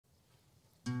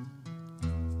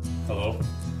Hello.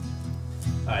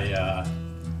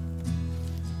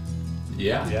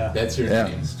 Yeah, that's your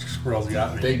name. Squirrels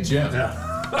got me. Big Jim.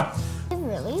 Yeah.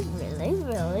 Really, really,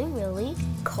 really, really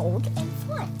cold and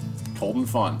fun. Cold and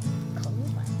fun. Cold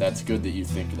and fun. That's good that you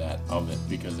think that of it,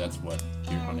 because that's what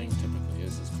deer hunting typically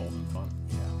is cold and fun.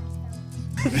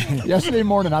 Yesterday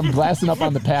morning, I'm glassing up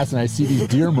on the pass, and I see these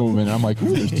deer moving, and I'm like,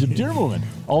 ooh, there's deer moving.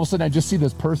 All of a sudden, I just see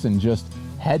this person just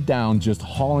head down, just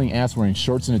hauling ass, wearing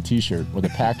shorts and a t-shirt with a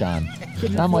pack on.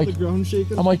 And I'm like,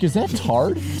 is that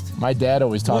Tard? My dad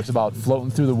always talks about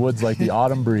floating through the woods like the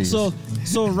autumn breeze. So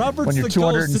Robert's when you're the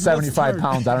 275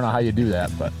 pounds, I don't know how you do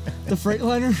that, but the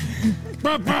Freightliner,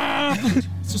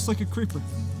 it's just like a creeper.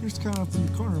 You're just kind of up in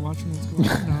the corner watching what's going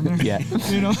on down there. Yeah,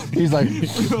 you know, he's like,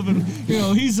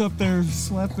 he's up there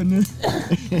slapping it,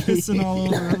 pissing all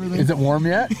over everything. Is it warm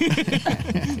yet?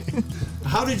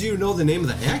 How did you know the name of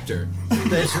the actor?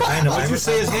 I know. Why did you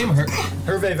say his name?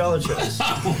 Hervé Villechaize.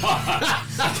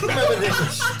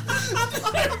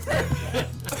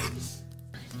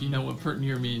 You know what pert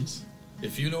near means.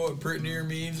 If you know what pert near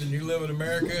means and you live in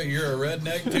America, you're a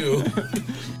redneck too.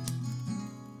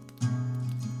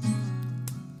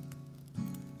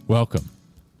 Welcome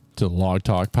to the Log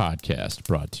Talk Podcast,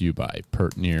 brought to you by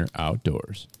Pert Near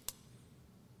Outdoors.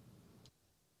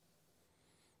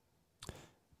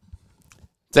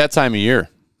 It's that time of year.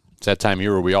 It's that time of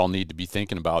year where we all need to be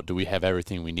thinking about, do we have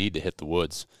everything we need to hit the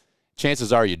woods?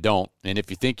 Chances are you don't, and if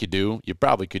you think you do, you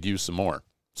probably could use some more.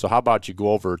 So how about you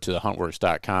go over to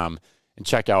thehuntworks.com and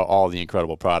check out all the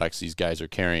incredible products these guys are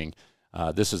carrying.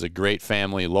 This is a great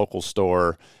family, local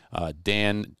store.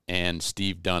 Dan and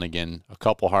Steve Dunnigan, a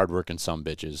couple hardworking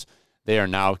sumbitches. They are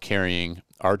now carrying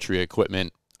archery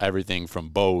equipment, everything from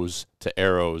bows to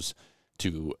arrows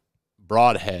to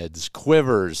broadheads,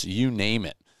 quivers, you name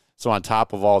it. So on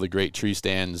top of all the great tree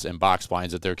stands and box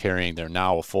blinds that they're carrying, they're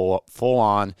now a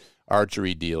full-on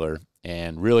archery dealer,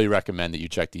 and really recommend that you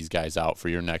check these guys out for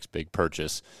your next big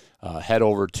purchase. Head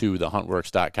over to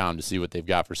thehuntworks.com to see what they've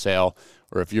got for sale,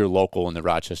 or if you're local in the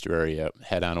Rochester area,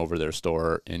 head on over to their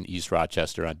store in East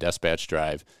Rochester on Dispatch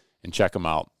Drive and check them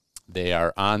out. They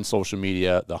are on social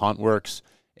media, The Huntworks,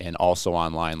 and also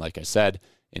online, like I said.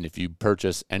 And if you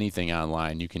purchase anything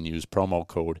online, you can use promo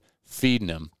code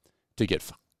Feedinum to get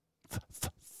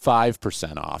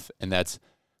 5% off, and that's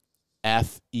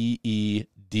FEED,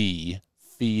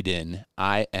 Feedin,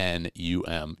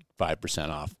 INUM, 5%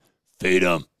 off. Feed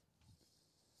 'em.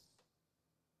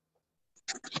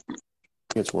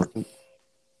 It's working.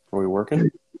 Are we working?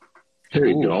 There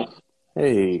you go.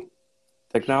 Hey,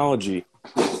 technology.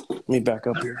 Let me back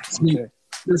up here. Okay.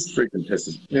 This freaking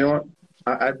pisses. You know what?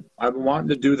 I've been wanting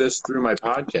to do this through my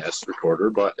podcast recorder,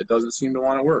 but it doesn't seem to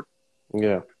want to work.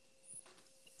 Yeah.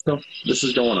 So this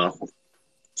is going off.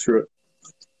 Screw it.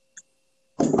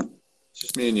 It's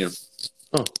just me and you.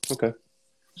 Oh, okay.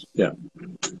 Yeah.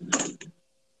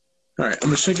 All right. I'm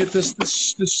just gonna get this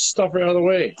stuff right out of the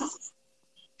way.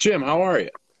 Jim, how are you?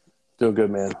 Doing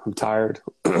good, man. I'm tired.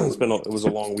 It was a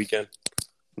long weekend.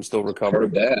 I'm still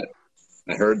recovering.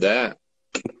 I heard that.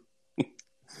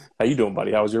 How you doing,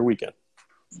 buddy? How was your weekend?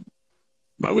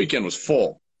 My weekend was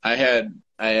full. I had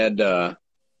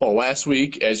last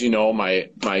week, as you know, my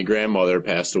grandmother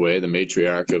passed away, the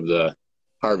matriarch of the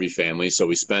Harvey family. So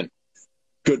we spent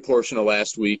a good portion of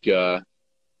last week, kind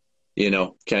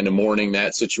of mourning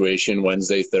that situation,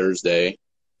 Wednesday, Thursday.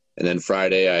 And then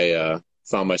Friday, I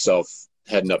found myself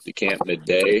heading up to camp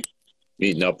midday,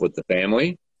 meeting up with the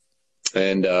family,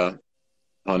 and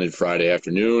hunted Friday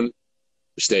afternoon.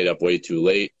 We stayed up way too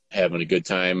late, having a good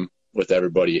time with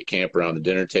everybody at camp around the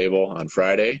dinner table on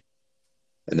Friday.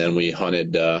 And then we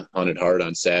hunted hard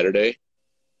on Saturday.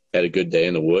 Had a good day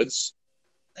in the woods.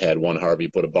 Had one Harvey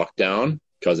put a buck down,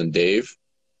 cousin Dave.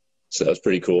 So that was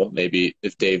pretty cool. Maybe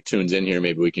if Dave tunes in here,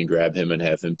 maybe we can grab him and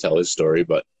have him tell his story.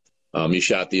 But he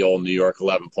shot the old New York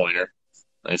 11-pointer.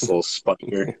 Nice little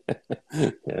spunker.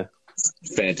 Yeah.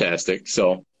 Fantastic.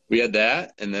 So we had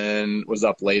that, and then was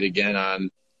up late again on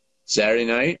Saturday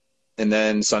night. And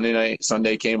then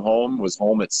Sunday came home, was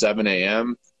home at 7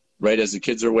 a.m. Right as the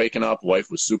kids are waking up.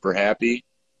 Wife was super happy.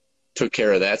 Took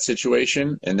care of that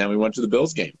situation, and then we went to the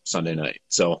Bills game Sunday night.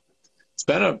 So it's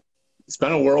been a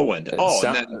whirlwind.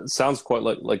 Sounds quite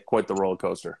like quite the roller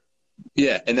coaster.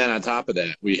 Yeah, and then on top of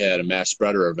that, we had a mass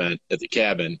spreader event at the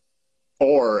cabin,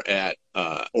 or at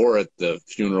the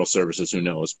funeral services. Who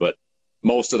knows? But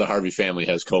most of the Harvey family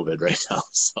has COVID right now.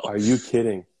 So. Are you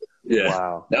kidding? Yeah.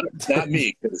 Wow. Not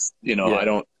me, because yeah.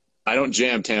 I don't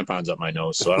jam tampons up my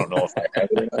nose, so I don't know if I have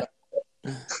it or not.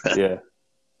 Yeah.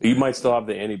 You might still have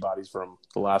the antibodies from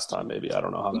the last time, maybe. I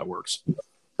don't know how that works.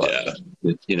 But,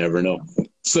 yeah, you never know.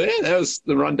 So yeah, that was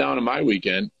the rundown of my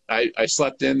weekend. I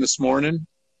slept in this morning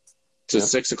to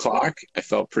 6 o'clock. I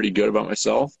felt pretty good about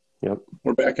myself. Yep.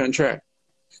 We're back on track.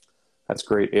 That's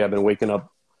great. Yeah, I've been waking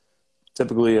up.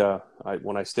 Typically,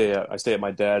 when I stay at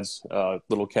my dad's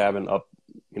little cabin up,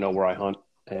 where I hunt,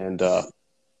 and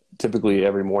typically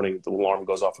every morning the alarm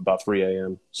goes off about 3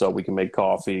 a.m. so we can make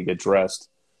coffee, get dressed.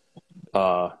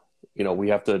 We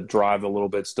have to drive a little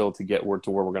bit still to get to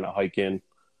where we're going to hike in,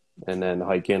 and then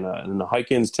hike in. And the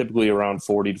hike in is typically around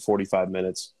 40 to 45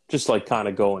 minutes, just like kind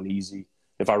of going easy.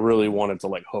 If I really wanted to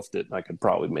like hoofed it, I could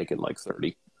probably make it like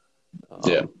 30.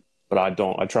 But I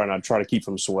don't. I try to keep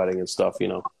from sweating and stuff,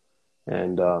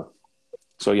 And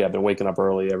so yeah, I've been waking up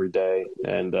early every day,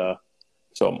 and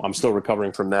so I'm still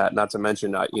recovering from that. Not to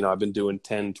mention, I've been doing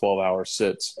 10, 12-hour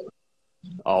sits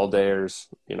all dayers.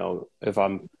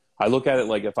 I look at it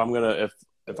like if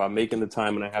I'm making the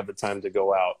time and I have the time to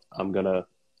go out, I'm gonna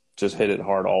just hit it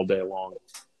hard all day long.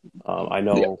 I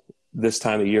know this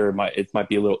time of year it might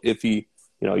be a little iffy.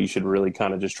 You should really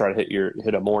kind of just try to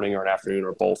hit a morning or an afternoon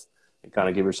or both, and kind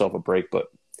of give yourself a break. But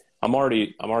I'm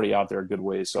already out there a good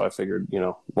ways, so I figured,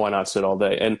 why not sit all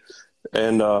day?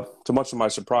 And to much of my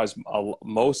surprise,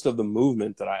 most of the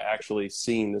movement that I actually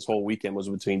seen this whole weekend was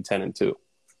between 10 and 2.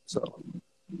 So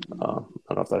I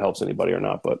don't know if that helps anybody or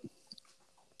not, but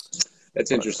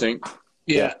that's interesting.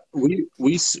 Yeah, we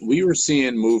were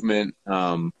seeing movement.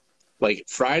 Like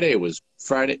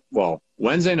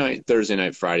Wednesday night, Thursday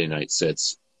night, Friday night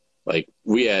sits. Like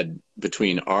we had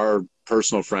between our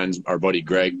personal friends, our buddy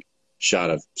Greg shot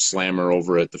a slammer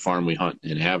over at the farm we hunt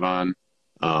in Avon.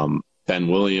 Ben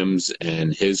Williams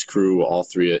and his crew, all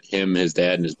three of him, his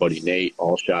dad, and his buddy Nate,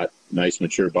 all shot nice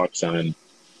mature bucks on,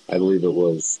 I believe it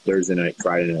was Thursday night,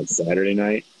 Friday night, Saturday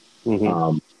night.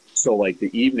 Mm-hmm. So like the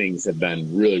evenings have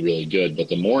been really, really good, but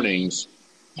the mornings,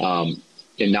 and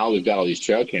now we've got all these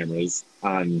trail cameras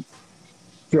on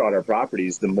throughout our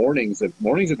properties. The mornings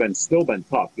have still been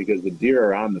tough because the deer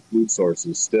are on the food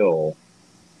sources still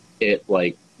at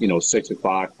 6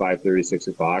 o'clock, 5:30, 6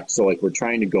 o'clock. So like we're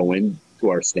trying to go into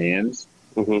our stands,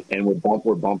 and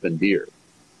we're bumping deer.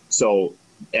 So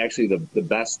actually the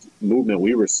best movement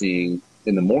we were seeing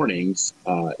in the mornings,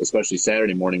 especially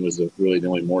Saturday morning was really the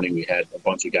only morning we had a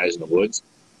bunch of guys in the woods,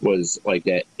 was like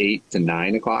that 8 to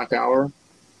 9 o'clock hour.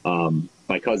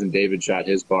 My cousin David shot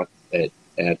his buck at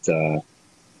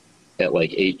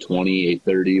like 8:20,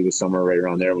 8:30, was somewhere right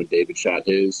around there when David shot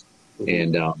his.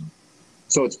 And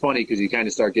so it's funny because you kind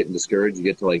of start getting discouraged. You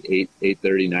get to like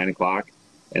 8:30, 9 o'clock,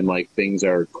 and like things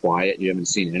are quiet. You haven't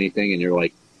seen anything, and you're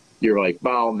like,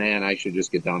 well, man, I should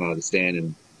just get down out of the stand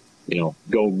and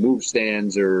go move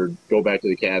stands or go back to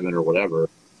the cabin or whatever.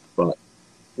 But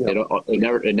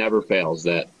it never fails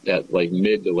that like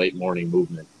mid to late morning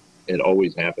movement. It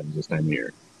always happens this time of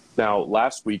year. Now,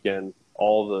 last weekend,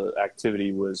 all the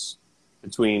activity was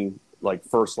between like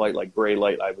first light, like gray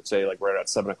light, I would say like right at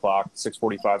 7 o'clock,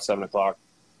 6:45, 7 o'clock,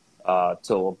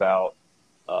 till about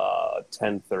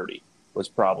 10:30 was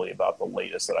probably about the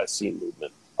latest that I've seen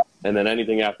movement. And then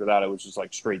anything after that, it was just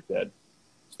like straight dead.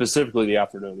 Specifically the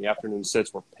afternoon. The afternoon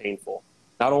sits were painful.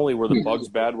 Not only were the bugs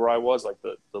bad where I was, like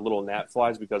the little gnat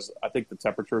flies, because I think the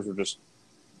temperatures were just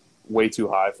way too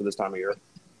high for this time of year.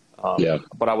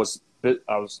 But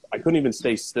I couldn't even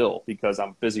stay still because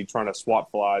I'm busy trying to swat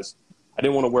flies. I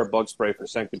didn't want to wear bug spray for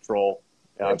scent control.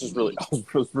 And I was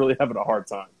really having a hard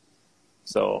time.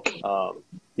 So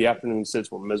the afternoon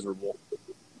sits were miserable.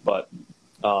 But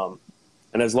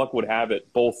and as luck would have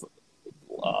it, both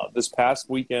this past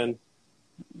weekend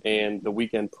and the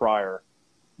weekend prior.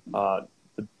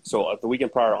 So at the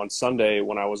weekend prior on Sunday,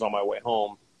 when I was on my way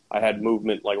home, I had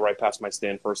movement like right past my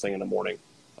stand first thing in the morning.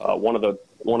 One of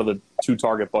the two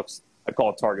target bucks, I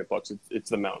call it target bucks. It's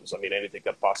the mountains. I mean, anything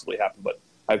could possibly happen. But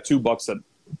I have two bucks that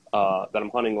I'm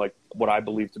hunting like what I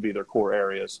believe to be their core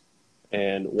areas,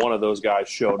 and one of those guys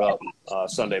showed up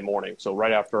Sunday morning. So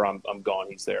right after I'm gone,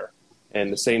 he's there.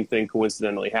 And the same thing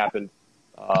coincidentally happened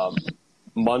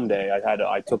Monday.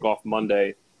 I took off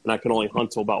Monday, and I could only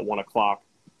hunt till about 1 o'clock.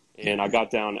 And I got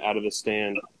down out of the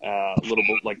stand a little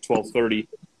bit like 12:30,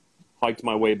 hiked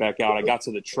my way back out. I got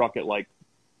to the truck at like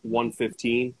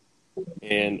 1:15,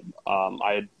 and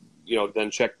I had then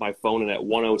checked my phone, and at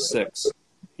 1:06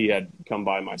 he had come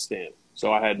by my stand.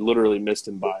 So I had literally missed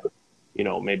him by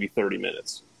maybe 30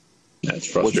 minutes. That's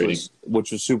frustrating.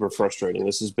 Which was super frustrating.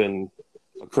 This has been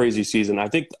a crazy season. I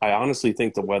honestly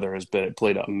think the weather has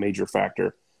played a major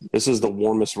factor. This is the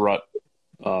warmest rut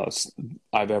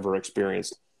I've ever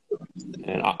experienced.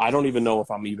 And I don't even know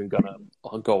if I'm even going to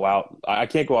go out. I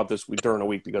can't go out this week during the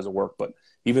week because of work, but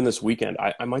even this weekend,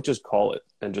 I might just call it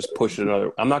and just push it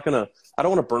another. I don't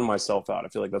want to burn myself out. I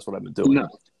feel like that's what I've been doing. No.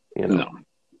 You know? No.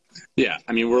 Yeah,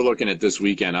 I mean, we're looking at this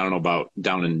weekend. I don't know about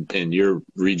down in your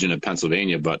region of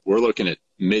Pennsylvania, but we're looking at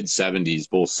mid-70s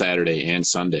both Saturday and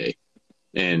Sunday.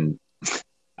 And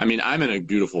I mean, I'm in a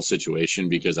beautiful situation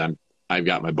because I've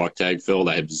got my buck tag filled.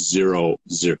 I have zero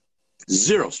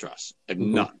stress. I have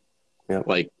none. Yeah.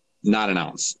 Like, not an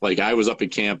ounce. Like, I was up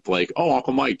at camp like, oh,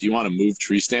 Uncle Mike, do you want to move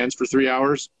tree stands for 3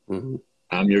 hours? Mm-hmm.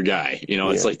 I'm your guy. You know,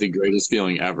 it's like the greatest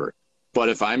feeling ever. But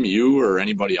if I'm you or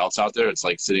anybody else out there, it's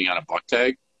like sitting on a buck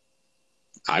tag.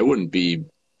 I wouldn't be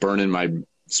burning my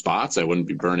spots. I wouldn't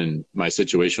be burning my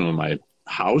situation with my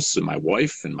house and my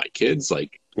wife and my kids.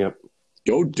 Like,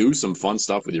 go do some fun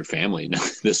stuff with your family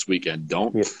this weekend.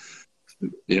 Don't,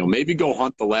 you know, maybe go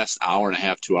hunt the last hour and a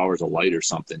half, 2 hours of light or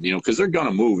something, you know, because they're going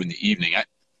to move in the evening.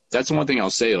 That's the one thing I'll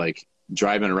say, like,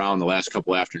 driving around the last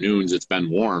couple afternoons, it's been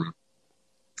warm.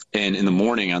 And in the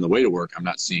morning on the way to work, I'm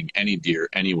not seeing any deer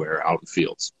anywhere out in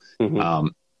fields. Mm-hmm.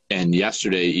 And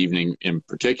yesterday evening in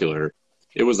particular,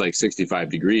 it was like 65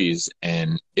 degrees.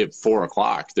 And at 4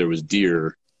 o'clock, there was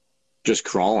deer just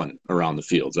crawling around the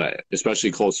fields.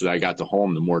 Especially closer I got to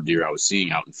home, the more deer I was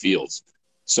seeing out in fields.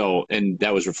 So, and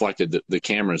that was reflected. The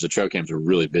cameras, the trail cams were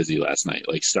really busy last night,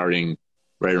 like starting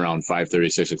right around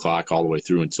 5:30, 6 o'clock, all the way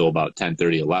through until about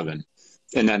 10:30, 11.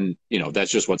 And then, you know,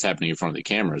 that's just what's happening in front of the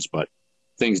cameras. But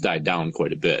things died down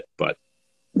quite a bit. But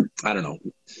I don't know.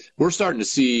 We're starting to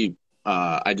see,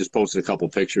 I just posted a couple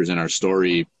pictures in our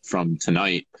story from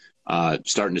tonight,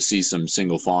 starting to see some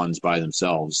single fawns by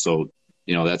themselves. So,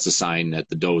 you know, that's a sign that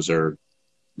the does are,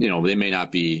 you know, they may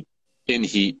not be in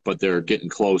heat, but they're getting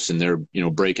close and they're, you know,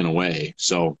 breaking away.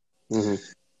 So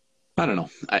I don't know.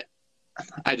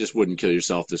 I just wouldn't kill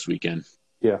yourself this weekend.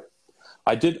 Yeah.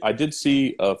 I did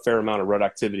see a fair amount of rut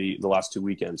activity the last 2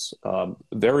 weekends.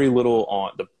 Very little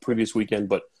on the previous weekend,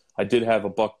 but I did have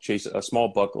a small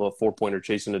buck, a 4-pointer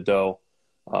chasing a doe.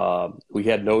 We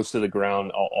had nose to the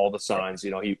ground, all the signs.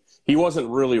 You know, he wasn't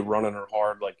really running her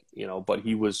hard, like, you know, but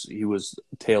he was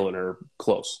tailing her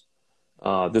close.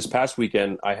 This past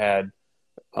weekend, I had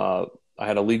a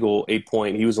legal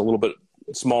 8-point. He was a little bit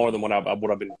smaller than what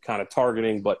I've been kind of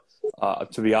targeting, but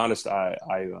to be honest, I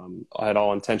had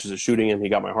all intentions of shooting him. He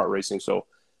got my heart racing. So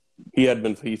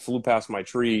he flew past my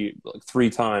tree like 3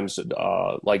 times,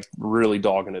 like really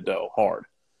dogging a doe hard.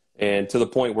 And to the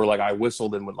point where like I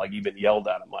whistled and would like even yelled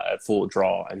at him at full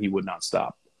draw and he would not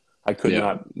stop. I could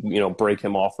not, you know, break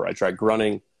him off, or I tried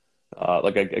grunting,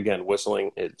 again,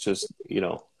 whistling. It just, you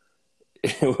know,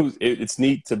 it's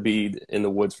neat to be in the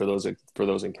woods for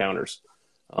those encounters.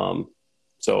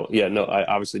 So yeah, no, I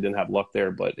obviously didn't have luck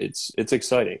there, but it's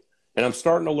exciting, and I'm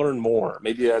starting to learn more.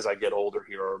 Maybe as I get older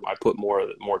here, or I put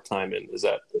more time in, is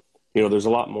that, you know, there's a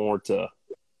lot more to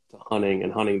hunting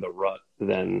and hunting the rut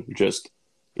than just,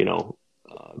 you know,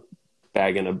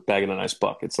 bagging a nice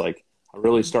buck. It's like I'm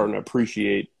really starting to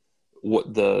appreciate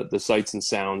what the sights and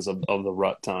sounds of the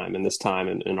rut time and this time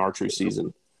in archery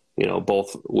season. You know,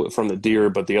 both from the deer,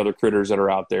 but the other critters that are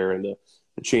out there, and the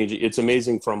change. It's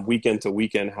amazing from weekend to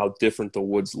weekend how different the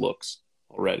woods looks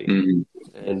already.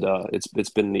 And it's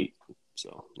been neat.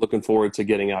 So looking forward to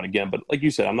getting out again. But like you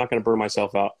said, I'm not going to burn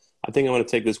myself out. I think I'm going to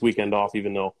take this weekend off,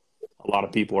 even though a lot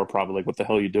of people are probably like, what the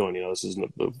hell are you doing? You know, this is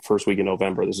the first week in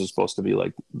November. This is supposed to be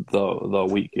like the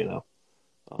week, you know.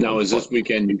 Now, is this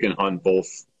weekend you can hunt both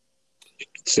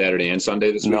Saturday and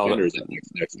Sunday this weekend, or is it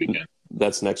next weekend?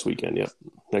 That's next weekend, yeah.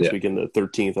 Next weekend, the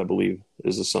 13th, I believe,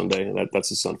 is a Sunday, and that's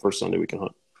the first Sunday we can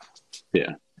hunt.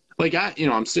 Yeah. Like,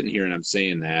 I'm sitting here and I'm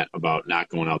saying that about not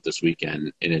going out this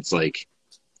weekend, and it's like,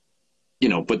 you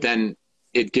know, but then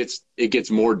it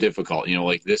gets more difficult. You know,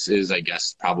 like this is, I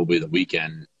guess, probably the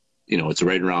weekend, you know, it's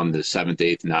right around the 7th,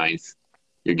 8th, 9th.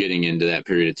 You're getting into that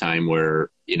period of time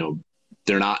where, you know,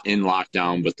 they're not in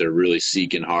lockdown, but they're really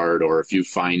seeking hard, or if you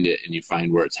find it and you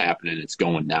find where it's happening, it's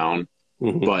going down.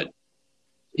 But,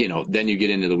 you know, then you get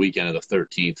into the weekend of the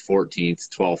 13th, 14th,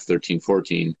 12th, 13th,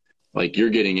 14th, like you're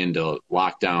getting into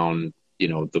lockdown. You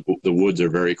know, the woods are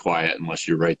very quiet unless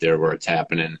you're right there where it's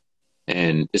happening.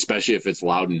 And especially if it's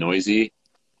loud and noisy,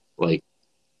 like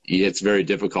it's very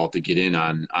difficult to get in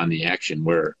on the action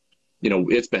where, you know,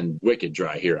 it's been wicked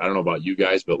dry here. I don't know about you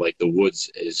guys, but like the woods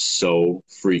is so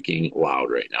freaking loud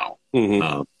right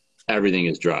now. Everything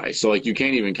is dry. So like you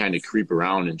can't even kind of creep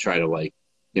around and try to like,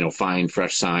 you know, find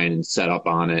fresh sign and set up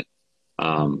on it.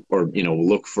 Or, you know,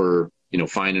 look for, you know,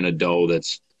 finding a doe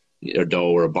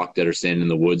or a buck that are standing in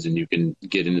the woods and you can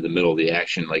get into the middle of the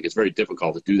action. Like it's very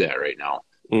difficult to do that right now.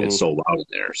 It's so loud in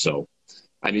there. So,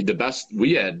 I mean,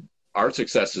 we had our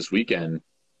success this weekend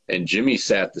and Jimmy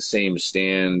sat the same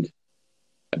stand,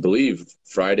 I believe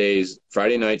Friday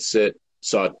night sit,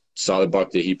 saw the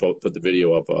buck that he put the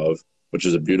video up of, which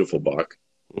is a beautiful buck.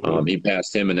 He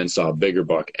passed him and then saw a bigger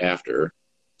buck after.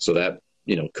 So that,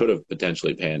 could have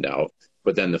potentially panned out.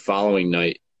 But then the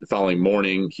following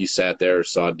morning, he sat there,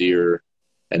 saw deer.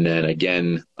 And then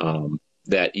again,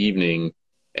 that evening,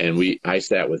 and I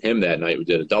sat with him that night. We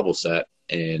did a double set,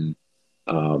 and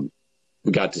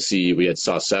we got to see,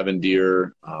 saw 7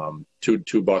 deer.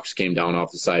 Two bucks came down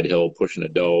off the side hill, pushing a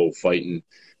doe, fighting.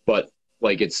 But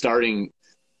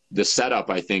the setup,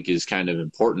 I think, is kind of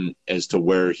important as to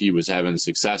where he was having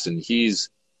success. And he's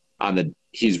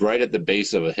right at the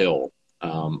base of a hill,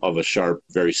 of a sharp,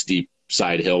 very steep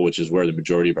side hill, which is where the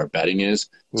majority of our bedding is.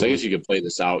 So I guess you could play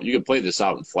this out. You could play this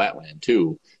out in flatland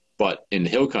too, but in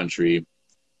hill country,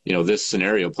 this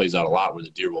scenario plays out a lot where the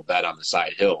deer will bed on the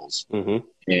side hills.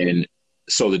 And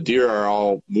so the deer are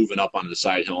all moving up onto the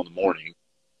side hill in the morning.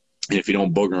 And if you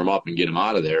don't booger them up and get them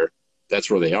out of there, that's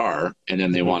where they are. And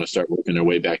then they want to start working their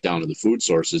way back down to the food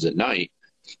sources at night.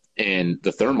 And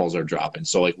the thermals are dropping.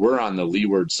 So like we're on the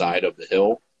leeward side of the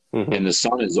hill, and the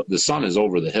sun is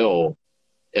over the hill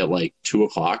at like 2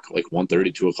 o'clock, like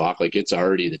 1:30, 2 o'clock. Like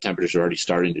the temperatures are already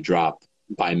starting to drop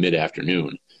by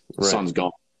mid-afternoon. The sun's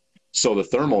gone. So the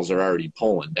thermals are already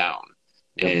pulling down.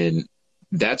 And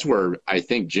that's where I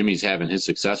think Jimmy's having his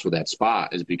success with that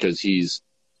spot, is because he's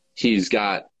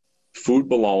got food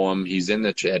below him. He's in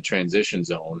that transition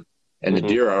zone, and the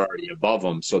deer are already above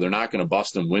him. So they're not going to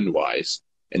bust him wind-wise.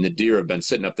 And the deer have been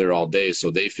sitting up there all day, so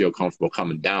they feel comfortable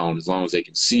coming down as long as they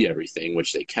can see everything,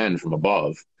 which they can from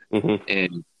above.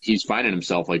 And he's finding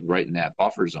himself like right in that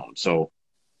buffer zone. So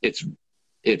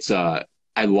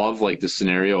I love like the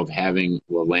scenario of having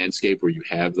a landscape where you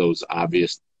have those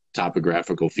obvious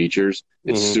topographical features.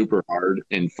 It's super hard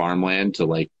in farmland to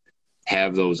like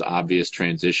have those obvious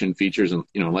transition features. And,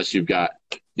 unless you've got,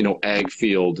 ag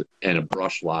field and a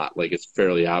brush lot, like it's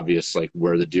fairly obvious, like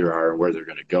where the deer are and where they're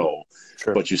going to go,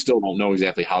 but you still don't know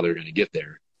exactly how they're going to get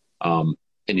there.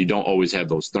 And you don't always have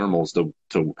those thermals to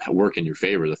work in your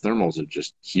favor. The thermals are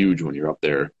just huge when you're up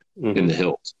there in the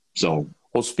hills. So,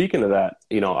 well, speaking of that,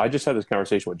 I just had this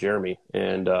conversation with Jeremy,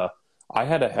 and I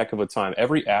had a heck of a time.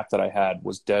 Every app that I had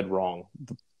was dead wrong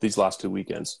these last 2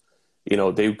 weekends. They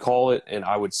would call it, and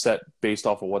I would set based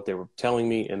off of what they were telling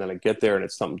me, and then I get there and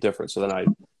it's something different. So then I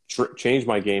change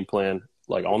my game plan,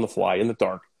 like on the fly in the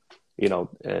dark,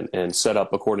 and set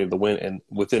up according to the wind. And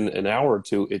within an hour or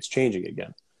two, it's changing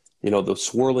again. The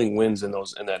swirling winds in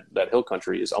that hill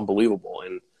country is unbelievable.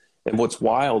 And what's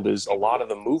wild is a lot of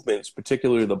the movements,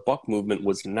 particularly the buck movement,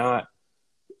 was not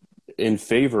in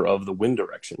favor of the wind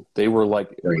direction. They were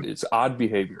like, it's odd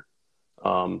behavior.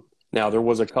 Now, there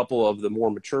was a couple of the more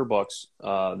mature bucks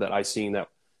that I seen that.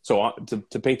 So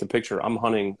to paint the picture, I'm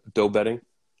hunting doe bedding,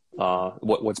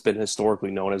 what's been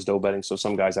historically known as doe bedding. So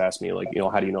some guys ask me, like,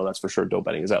 how do you know that's for sure doe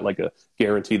bedding? Is that like a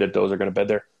guarantee that does are going to bed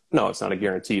there? No, it's not a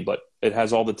guarantee, but it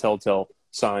has all the telltale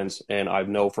signs. And I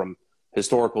know from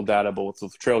historical data, both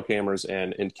with trail cameras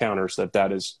and encounters,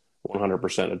 that is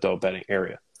 100% a doe bedding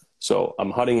area. So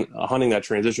I'm hunting that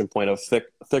transition point of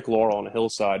thick laurel on a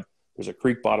hillside. There's a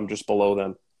creek bottom just below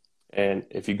them. And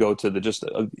if you go to just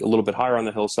a little bit higher on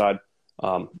the hillside,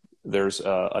 there's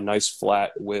a nice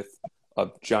flat with a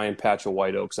giant patch of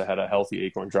white oaks that had a healthy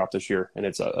acorn drop this year. And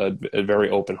it's a very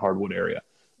open hardwood area.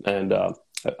 And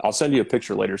I'll send you a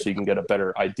picture later so you can get a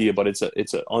better idea, but it's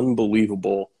an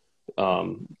unbelievable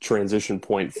transition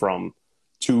point from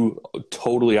two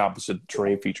totally opposite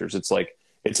terrain features.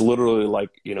 It's literally like,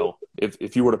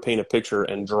 if you were to paint a picture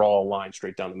and draw a line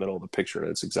straight down the middle of the picture,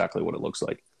 that's exactly what it looks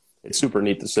like. It's super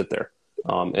neat to sit there.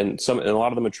 And a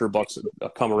lot of the mature bucks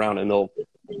come around and they'll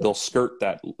skirt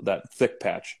that thick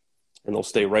patch, and they'll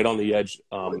stay right on the edge,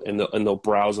 and they'll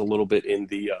browse a little bit in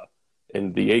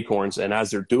the acorns. And as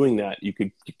they're doing that, you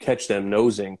could catch them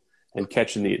nosing and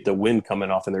catching the wind coming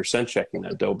off, and they're scent checking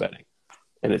that doe bedding.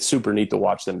 And it's super neat to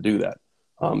watch them do that.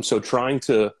 So trying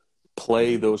to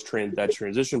play that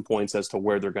transition points as to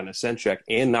where they're going to scent check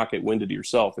and not get winded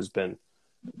yourself has been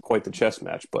quite the chess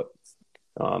match. But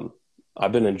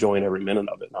I've been enjoying every minute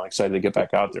of it, and I'm excited to get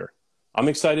back out there. I'm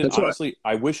excited. That's honestly,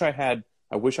 I wish I had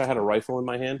a rifle in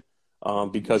my hand,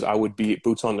 because I would be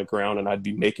boots on the ground and I'd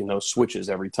be making those switches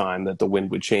every time that the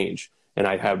wind would change. And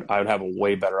I would have a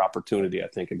way better opportunity, I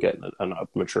think, of getting a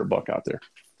mature buck out there.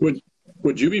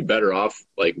 Would you be better off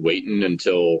like waiting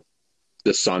until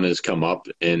the sun has come up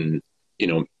and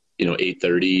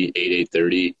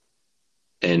 8:30,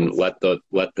 and let the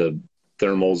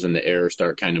thermals in the air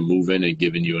start kind of moving and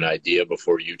giving you an idea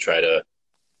before you try to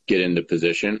get into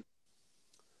position?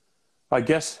 I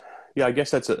guess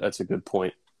that's a good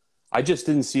point. I just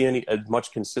didn't see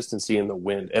much consistency in the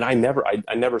wind, and I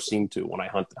never seem to when I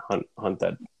hunt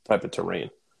that type of terrain.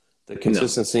 The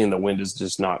consistency in the wind is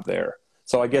just not there.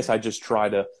 So I guess I just try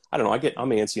to, I don't know, I'm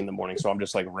antsy in the morning, so I'm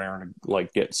just like raring to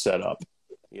like get set up,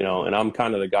 you know. And I'm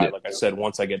kind of the guy, like I said,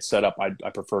 once I get set up, I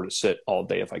prefer to sit all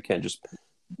day if I can. Just,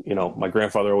 you know, my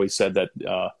grandfather always said that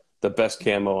the best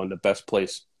camo and the best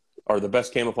place, or the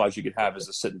best camouflage you could have, is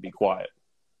to sit and be quiet.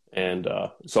 And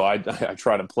so I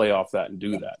try to play off that and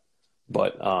do that.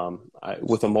 But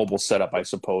with a mobile setup, I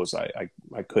suppose I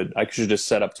should just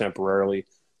set up temporarily,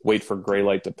 wait for gray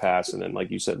light to pass, and then,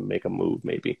 like you said, make a move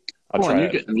maybe.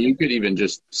 You could even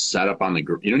just set up on the.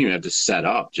 You don't even have to set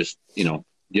up. Just, you know,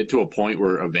 get to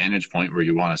a vantage point where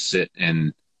you want to sit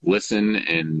and listen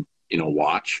and, you know,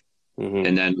 watch. Mm-hmm.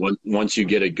 And then once you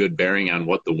get a good bearing on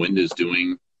what the wind is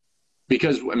doing,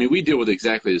 because I mean, we deal with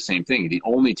exactly the same thing. The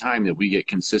only time that we get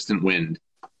consistent wind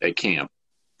at camp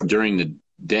during the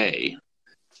day,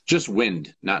 just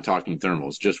wind, not talking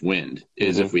thermals, just wind,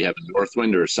 is if we have a north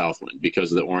wind or a south wind,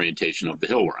 because of the orientation of the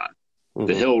hill we're on.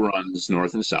 The hill runs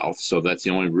north and south, so that's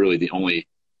the only,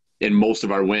 and most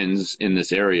of our winds in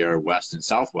this area are west and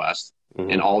southwest,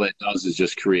 and all that does is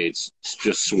just creates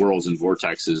just swirls and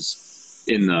vortexes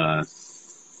in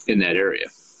that area.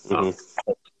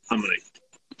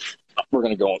 We're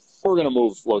gonna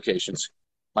move locations.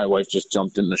 My wife just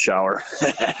jumped in the shower.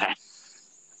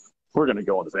 We're gonna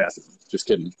go in the bathroom. Just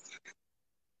kidding.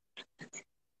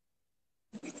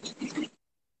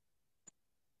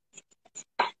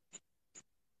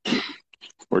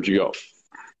 Where'd you go?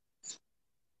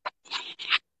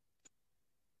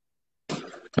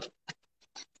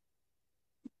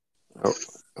 Oh,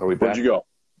 are we back? Where'd you go?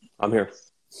 I'm here.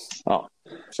 Oh,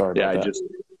 sorry about that.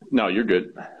 No, you're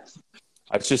good.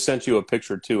 I just sent you a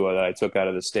picture too that I took out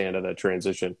of the stand of that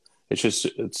transition.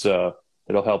 It'll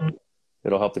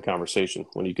help the conversation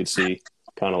when you could see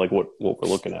kind of like what we're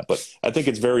looking at. But I think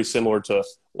it's very similar to,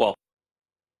 well,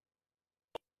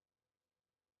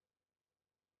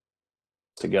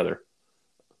 together.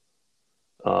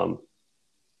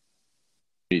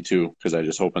 Me too, because I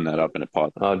just opened that up and it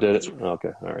paused. Oh, did it?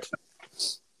 Okay, all right.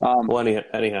 Well,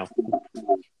 anyhow.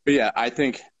 But yeah, I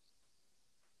think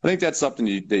that's something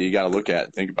that you got to look at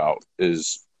and think about,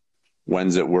 is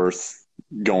when's it worth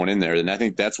going in there. And I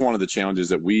think that's one of the challenges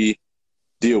that we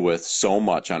deal with so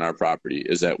much on our property,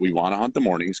 is that we want to hunt the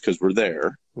mornings because we're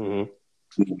there. We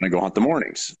want to go hunt the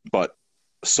mornings, but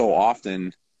so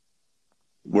often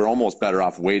we're almost better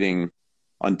off waiting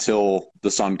until the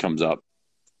sun comes up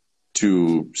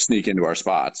to sneak into our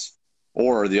spots.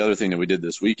 Or the other thing that we did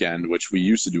this weekend, which we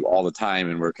used to do all the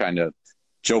time, and we're kind of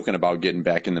joking about getting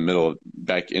back into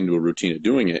a routine of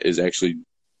doing it, is actually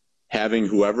having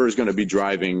whoever is going to be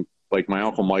driving. Like my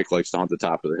Uncle Mike likes to hunt the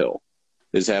top of the hill,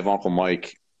 is have Uncle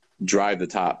Mike drive the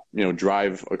top,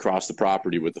 drive across the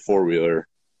property with the 4-wheeler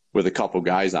with a couple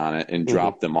guys on it and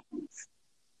drop them off,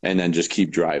 and then just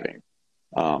keep driving.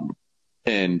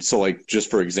 And so, like,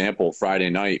 just for example, Friday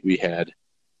night we had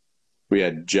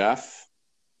Jeff,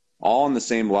 all on the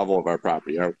same level of our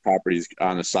property. Our property's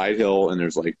on a side hill, and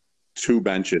there's like 2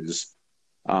 benches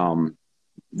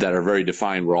that are very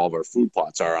defined where all of our food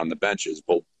plots are on the benches,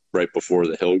 both right before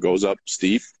the hill goes up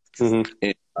steep.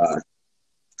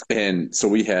 And so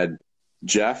we had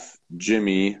Jeff,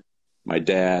 Jimmy, my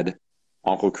dad,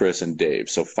 Uncle Chris, and Dave.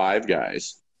 So 5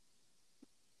 guys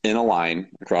in a line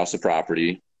across the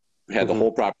property. We had the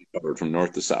whole property covered from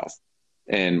north to south.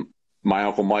 And my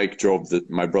Uncle Mike drove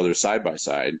my brother side by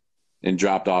side and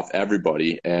dropped off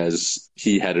everybody as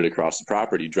he headed across the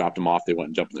property. Dropped them off. They went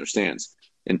and jumped in their stands.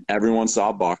 And everyone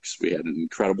saw bucks. We had an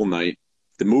incredible night.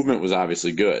 The movement was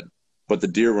obviously good, but the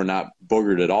deer were not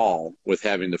boogered at all with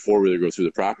having the 4-wheeler go through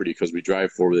the property, because we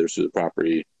drive 4-wheelers through the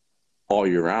property all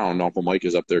year round. Uncle Mike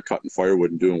is up there cutting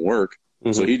firewood and doing work.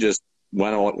 So he just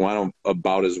went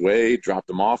about his way, dropped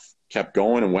them off, kept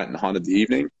going, and went and hunted the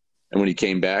evening. And when he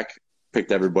came back,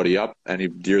 picked everybody up, any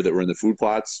deer that were in the food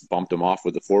plots, bumped them off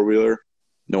with the 4-wheeler.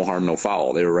 No harm, no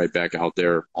foul. They were right back out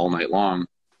there all night long,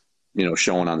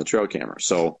 showing on the trail camera.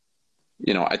 So,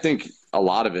 I think a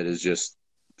lot of it is just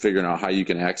figuring out how you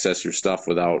can access your stuff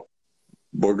without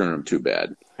boogering them too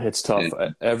bad. It's tough.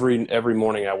 And every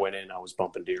morning I went in, I was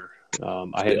bumping deer.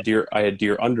 I had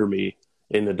deer under me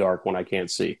in the dark when I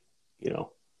can't see,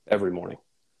 every morning.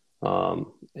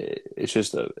 It's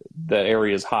just the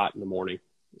area is hot in the morning,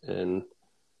 and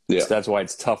that's why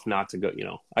it's tough not to go.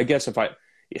 I guess if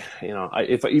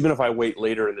even if I wait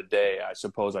later in the day, I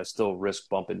suppose I still risk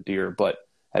bumping deer. But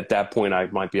at that point, I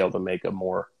might be able to make a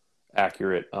more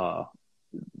accurate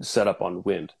setup on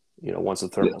wind. Once the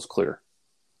thermal's clear.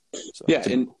 So,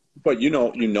 But you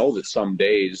know that some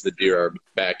days the deer are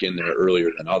back in there earlier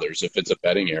than others. If it's a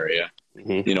bedding area,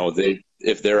 you know,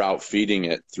 if they're out feeding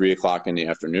at 3 o'clock in the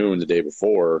afternoon the day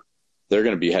before, they're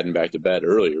going to be heading back to bed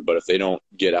earlier. But if they don't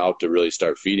get out to really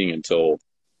start feeding until,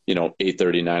 you know,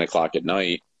 8:30, 9 o'clock at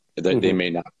night, they may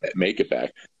not make it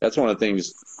back. That's one of the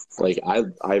things like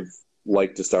I've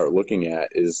like to start looking at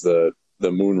is the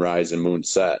moonrise and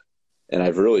moonset. And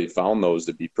I've really found those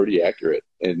to be pretty accurate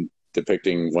in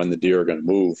depicting when the deer are going to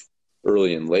move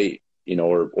early and late, you know,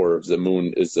 or if the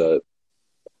moon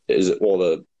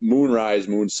the moonrise,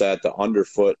 moonset, the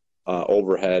underfoot,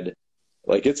 overhead,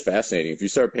 like it's fascinating. If you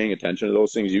start paying attention to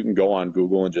those things, you can go on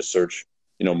Google and just search,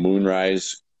 you know,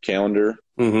 moonrise calendar,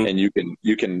 and you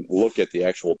can look at the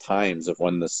actual times of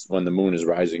when the moon is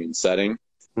rising and setting,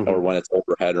 or when it's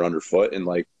overhead or underfoot. And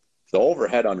like the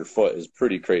overhead underfoot is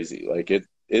pretty crazy. Like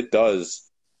it does.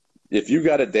 If you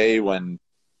got a day when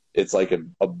it's like a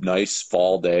nice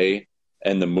fall day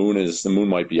and the moon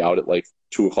might be out at like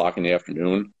 2 o'clock in the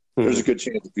afternoon, there's a good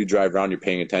chance if you drive around, you're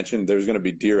paying attention, there's going to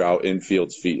be deer out in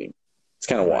fields feeding. It's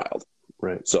kind of wild.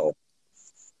 Right. So,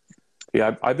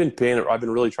 yeah, I've been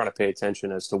really trying to pay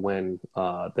attention as to when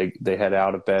they head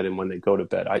out of bed and when they go to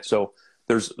bed. So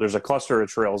there's a cluster of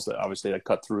trails that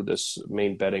cut through this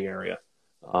main bedding area.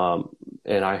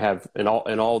 And I have in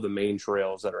all the main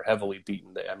trails that are heavily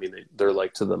beaten. They're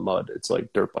like to the mud. It's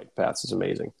like dirt bike paths. It's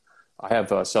amazing. I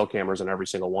have cell cameras on every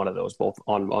single one of those, both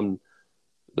on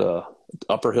the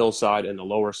upper hillside and the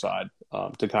lower side,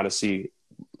 to kind of see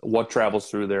what travels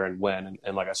through there and when,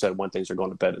 and like I said, when things are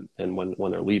going to bed and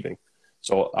when they're leaving.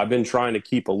 So I've been trying to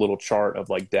keep a little chart of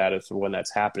like data for when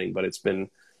that's happening, but it's been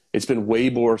way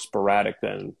more sporadic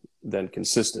than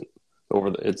consistent.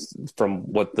 It's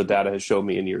from what the data has showed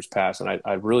me in years past, and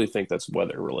I really think that's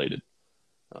weather related.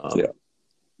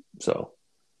 So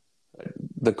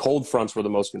the cold fronts were the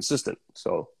most consistent.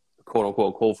 So quote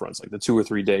unquote cold fronts, like the 2 or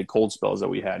 3 day cold spells that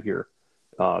we had here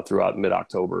throughout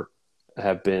mid-October,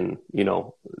 have been, you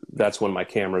know, that's when my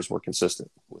cameras were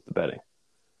consistent with the bedding.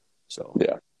 So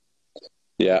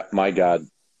yeah, my God,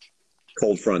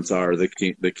 cold fronts are the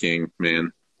king,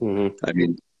 man. I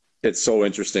mean, it's so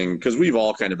interesting because we've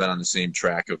all kind of been on the same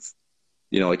track of,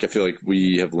 you know, like I feel like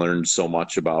we have learned so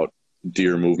much about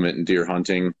deer movement and deer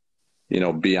hunting, you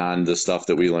know, beyond the stuff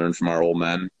that we learned from our old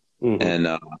men.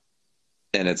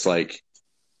 And it's like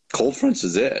cold fronts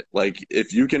is it. Like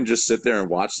if you can just sit there and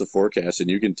watch the forecast and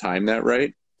you can time that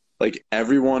right, like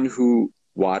everyone who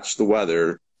watched the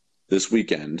weather this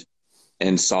weekend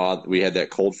and saw we had that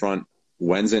cold front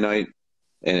Wednesday night,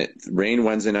 and it rained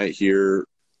Wednesday night here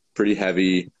pretty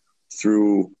heavy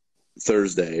through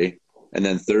Thursday, and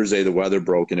then Thursday the weather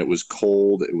broke and it was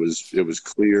cold, it was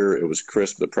clear, it was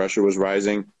crisp, the pressure was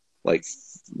rising. Like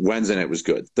Wednesday night was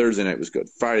good, Thursday night was good,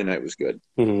 Friday night was good.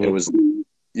 It was,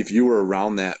 if you were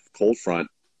around that cold front,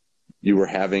 you were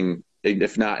having,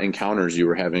 if not encounters, you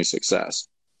were having success.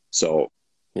 So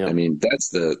I mean, that's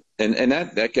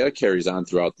that carries on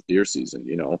throughout the deer season.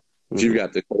 You know, if you've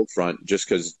got the cold front, just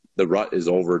because the rut is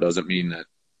over doesn't mean that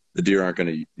the deer aren't going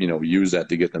to, you know, use that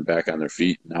to get them back on their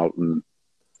feet and out and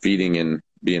feeding and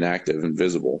being active and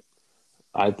visible.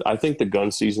 I think the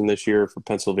gun season this year for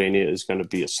Pennsylvania is going to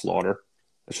be a slaughter.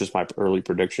 That's just my early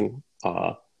prediction.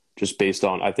 Just based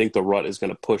on, I think the rut is going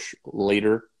to push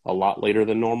later, a lot later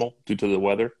than normal due to the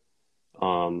weather.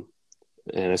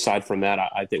 And aside from that,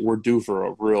 I think we're due for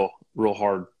a real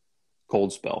hard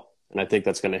cold spell. And I think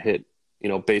that's going to hit, you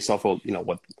know, based off of, you know,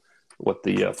 what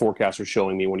the forecasts are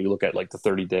showing me. When you look at like the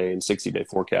 30-day and 60-day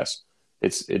forecasts,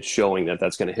 it's showing that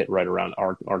that's going to hit right around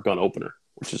our gun opener,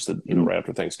 which is the, you know, right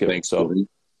after Thanksgiving. So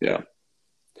yeah.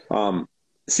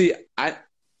 See,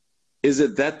 is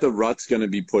it that the rut's going to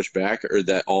be pushed back, or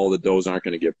that all the does aren't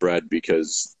going to get bred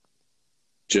because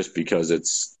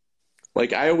it's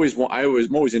like, I'm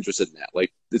always interested in that.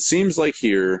 Like, it seems like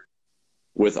here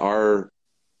with our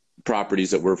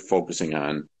properties that we're focusing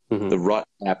on, the rut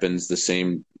happens the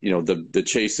same, you know, the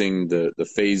chasing,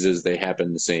 the phases, they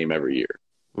happen the same every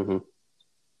year.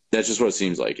 That's just what it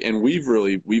seems like. And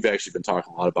we've actually been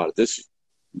talking a lot about it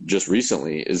just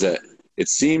recently, is that it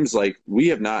seems like we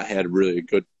have not had really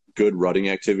good rutting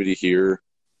activity here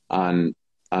on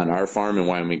our farm in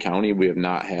Wyoming County. We have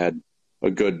not had a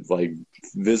good, like,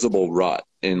 visible rut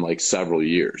in like several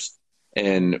years.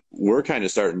 And we're kind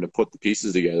of starting to put the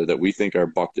pieces together that we think our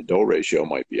buck to doe ratio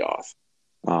might be off.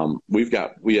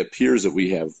 We appears that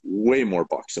we have way more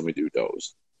bucks than we do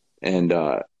does. And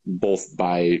both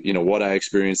by, you know, what I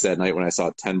experienced that night when I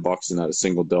saw 10 bucks and not a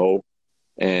single doe.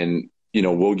 And, you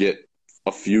know, we'll get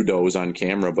a few does on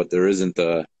camera, but there isn't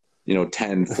the, you know,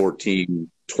 10,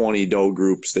 14, 20 doe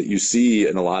groups that you see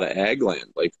in a lot of ag land.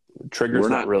 Like, Trigger's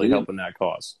not really helping that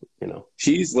cause, you know.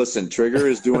 Listen, Trigger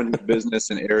is doing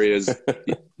business in areas.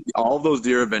 All of those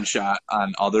deer have been shot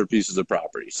on other pieces of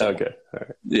property. So, okay. All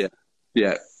right.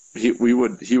 Yeah. He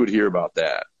would hear about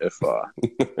that if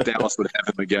Dallas would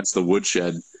have him against the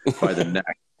woodshed by the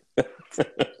neck.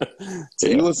 So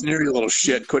you listen here, you little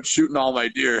shit. Quit shooting all my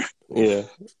deer. Yeah.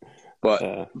 But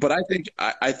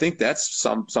I think that's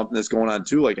something that's going on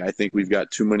too. Like, I think we've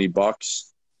got too many bucks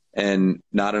and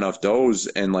not enough does,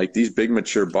 and like these big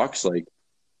mature bucks, like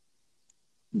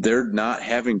they're not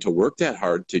having to work that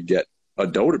hard to get a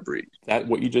doe to breed. That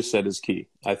what you just said is key.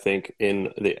 I think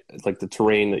in the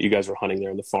terrain that you guys are hunting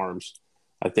there in the farms,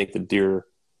 I think the deer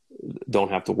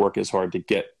don't have to work as hard to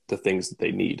get the things that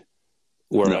they need.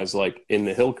 Whereas like in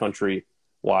the hill country,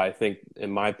 why I think,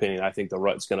 in my opinion, I think the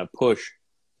rut's going to push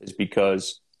is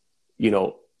because, you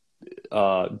know,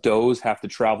 does have to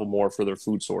travel more for their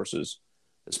food sources,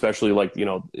 especially like, you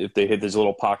know, if they hit these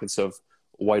little pockets of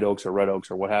white oaks or red oaks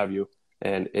or what have you,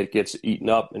 and it gets eaten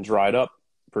up and dried up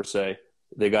per se,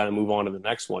 they got to move on to the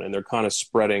next one. And they're kind of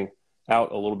spreading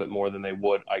out a little bit more than they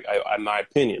would, in my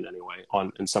opinion anyway,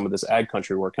 in some of this ag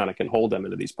country where it kind of can hold them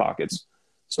into these pockets.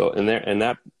 So in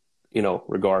that, you know,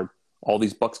 regard, all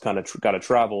these bucks kind of got to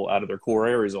travel out of their core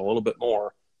areas a little bit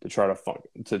more to try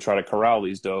to corral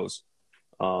these does.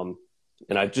 And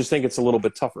I just think it's a little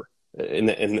bit tougher in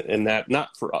that,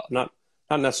 not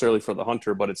necessarily for the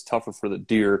hunter, but it's tougher for the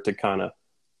deer to kind of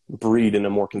breed in a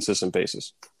more consistent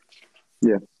basis.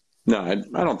 Yeah. No, I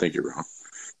don't think you're wrong.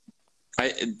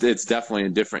 It's definitely a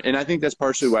different, and I think that's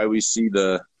partially why we see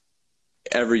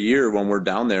every year when we're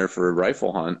down there for a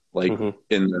rifle hunt, like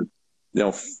in the, you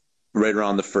know, right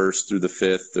around the 1st through the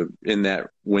 5th, in that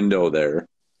window there,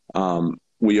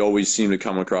 we always seem to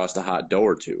come across a hot doe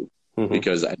or two,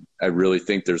 because I really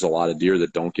think there's a lot of deer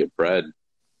that don't get bred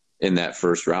in that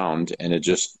first round, and it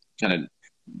just kind of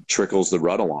trickles the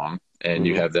rut along, and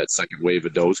you have that second wave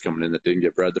of does coming in that didn't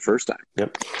get bred the first time.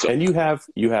 Yep. So, and you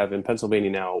have in Pennsylvania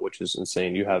now, which is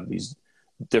insane, you have these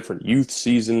different youth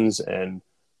seasons and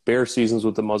bear seasons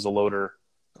with the muzzleloader,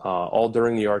 all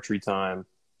during the archery time.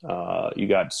 You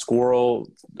got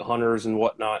squirrel hunters and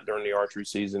whatnot during the archery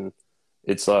season.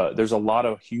 It's there's a lot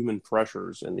of human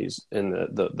pressures in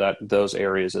those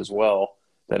areas as well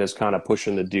that is kind of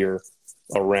pushing the deer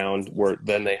around, where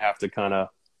then they have to kind of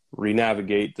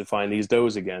re-navigate to find these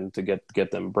does again to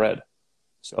get them bred.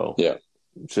 So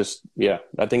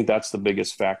I think that's the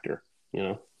biggest factor, you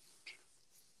know.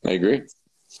 I agree.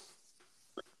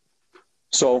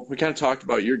 So we kind of talked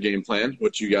about your game plan,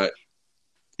 what you got.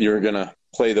 You're gonna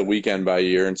play the weekend by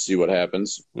ear and see what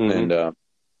happens. And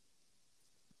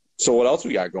so what else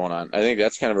we got going on? I think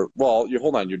that's kind of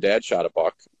hold on, your dad shot a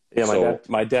buck. Yeah,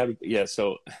 my dad. Yeah.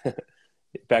 So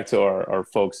back to our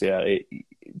folks. Yeah.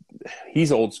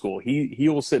 He's old school. He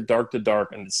will sit dark to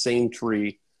dark in the same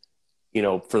tree, you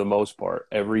know, for the most part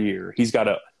every year. He's got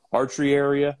a archery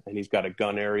area and he's got a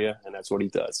gun area, and that's what he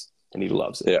does, and he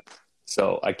loves it. Yeah.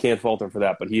 So I can't fault him for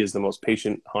that, but he is the most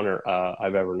patient hunter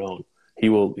I've ever known.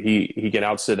 He can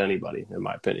outsit anybody, in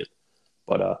my opinion.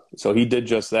 But so he did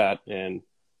just that, and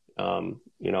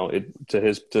you know,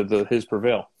 his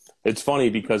prevail. It's funny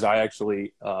because I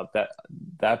actually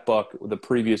that buck the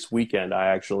previous weekend, I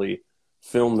actually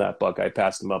filmed that buck. I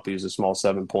passed him up. He was a small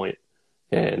 7-point,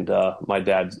 and my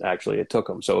dad actually took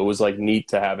him. So it was like neat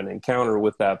to have an encounter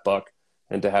with that buck,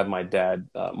 and to have my dad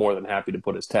more than happy to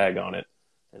put his tag on it.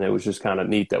 And it was just kind of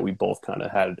neat that we both kind of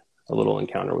had a little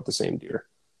encounter with the same deer,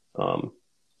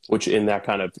 which in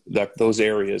those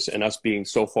areas, and us being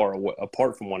so far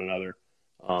apart from one another,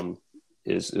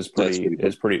 is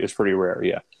pretty rare.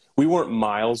 Yeah, we weren't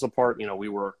miles apart. You know, we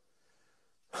were,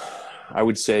 I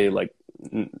would say, like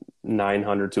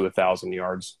 900 to 1,000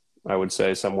 yards. I would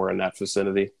say somewhere in that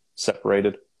vicinity,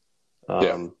 separated.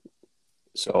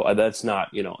 So that's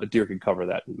not, you know, a deer could cover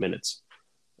that in minutes.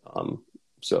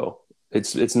 So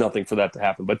it's nothing for that to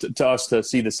happen. But to us to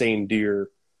see the same deer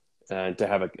and to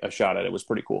have a shot at it was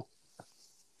pretty cool.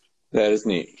 That is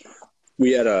neat.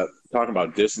 We had talking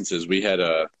about distances. We had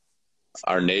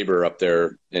our neighbor up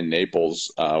there in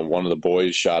Naples. One of the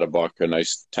boys shot a buck, a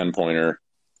nice 10-pointer,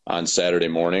 on Saturday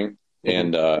morning,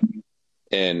 and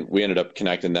we ended up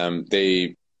connecting them.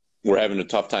 They were having a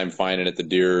tough time finding it. The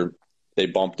deer, they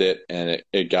bumped it, and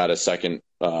it got a second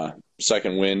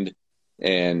wind,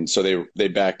 and so they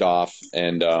backed off.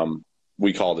 And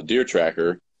we called a deer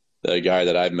tracker, the guy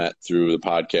that I've met through the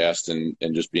podcast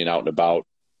and just being out and about.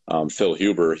 Phil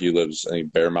Huber, he lives, I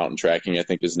think, Bear Mountain Tracking, I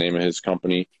think is the name of his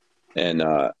company. And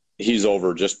he's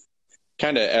over just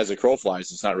kind of as a crow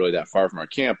flies. It's not really that far from our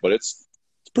camp, but it's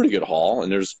a pretty good haul,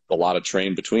 and there's a lot of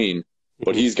terrain between.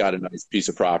 but he's got a nice piece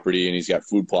of property and he's got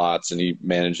food plots and he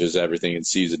manages everything and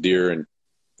sees a deer.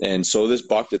 And so this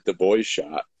buck that the boys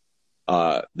shot,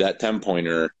 that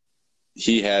 10-pointer,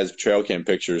 he has trail cam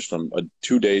pictures from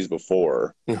 2 days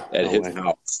before at his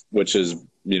house, which is,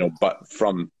 but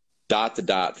from dot to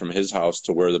dot from his house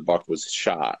to where the buck was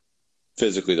shot,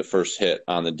 physically the first hit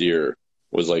on the deer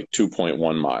was like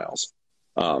 2.1 miles.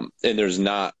 And there's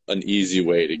not an easy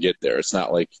way to get there. It's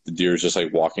not like the deer is just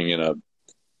like walking in a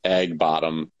ag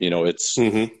bottom, it's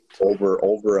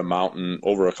over a mountain,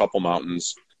 over a couple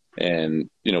mountains, and,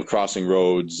 crossing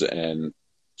roads, and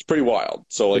it's pretty wild.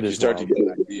 So like you start to get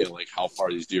an idea like how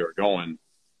far these deer are going.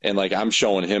 And like I'm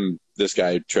showing him, this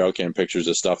guy, trail cam pictures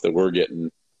of stuff that we're getting,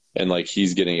 and like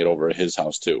he's getting it over at his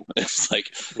house too. It's like,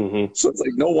 so it's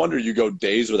like no wonder you go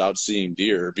days without seeing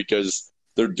deer, because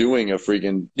they're doing a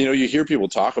freaking, you hear people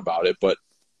talk about it, but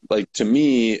like to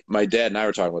me, my dad and I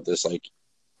were talking about this, like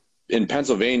in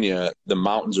Pennsylvania, the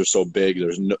mountains are so big,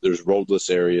 there's roadless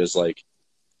areas. Like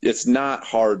it's not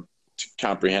hard to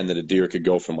comprehend that a deer could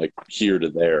go from like here to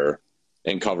there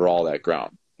and cover all that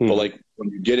ground. But like when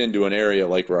you get into an area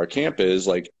like where our camp is,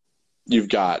 like you've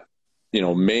got,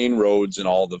 main roads and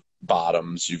all the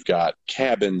bottoms, you've got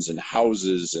cabins and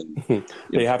houses, and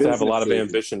they have to have a lot of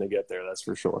ambition to get there. That's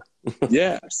for sure.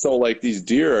 Yeah. So like these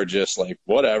deer are just like,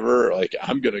 whatever, like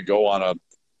I'm going to go on a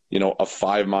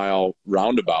 5-mile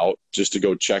roundabout just to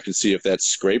go check and see if that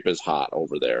scrape is hot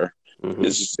over there.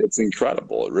 It's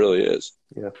incredible. It really is.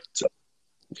 Yeah. So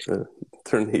they're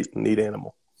a neat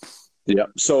animal. Yeah.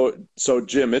 So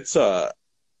Jim, it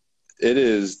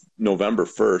is November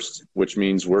 1st, which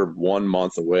means we're 1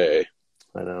 month away.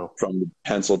 I know. From the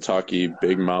Pennsylvania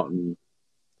Big Mountain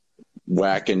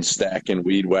whacking, stacking,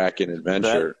 weed whacking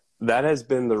adventure. That has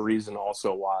been the reason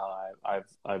also why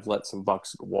I've let some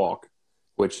bucks walk,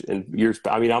 which in years,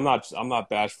 I mean, I'm not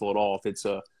bashful at all. If it's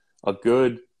a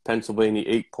good Pennsylvania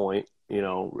 8-point,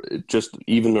 just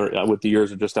even with the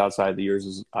years or just outside the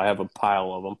years, I have a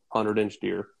pile of them, 100-inch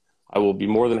deer. I will be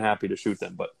more than happy to shoot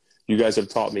them, but you guys have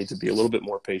taught me to be a little bit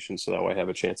more patient so that way I have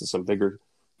a chance at some bigger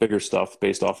stuff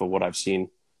based off of what I've seen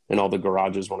in all the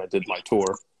garages when I did my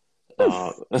tour.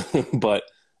 But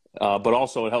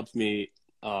also it helps me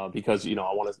because,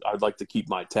 I'd like to keep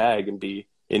my tag and be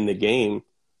in the game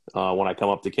when I come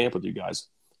up to camp with you guys.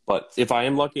 But if I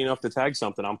am lucky enough to tag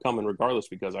something, I'm coming regardless,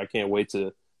 because I can't wait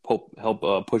to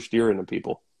help push deer into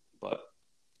people. But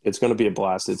it's going to be a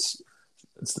blast. It's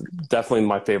definitely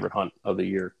my favorite hunt of the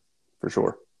year for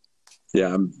sure.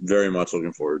 Yeah, I'm very much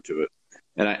looking forward to it.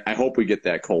 And I hope we get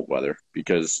that cold weather,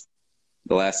 because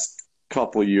the last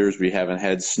couple of years we haven't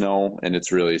had snow, and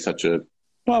it's really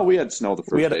we had snow the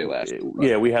first day last year.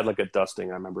 Yeah, we had like a dusting,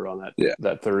 I remember, on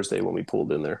that Thursday when we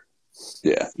pulled in there.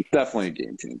 Yeah, definitely a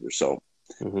game changer. So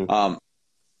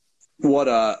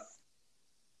what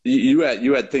you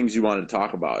had things you wanted to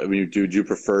talk about. I mean, did you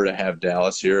prefer to have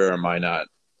Dallas here, or am I not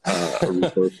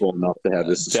resourceful enough to have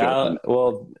this discussion?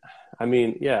 Well,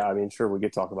 sure, we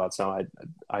could talk about some.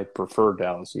 I prefer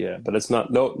Dallas, yeah, but it's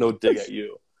not no dig at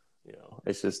you.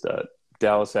 It's just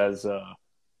Dallas has a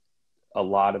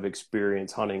lot of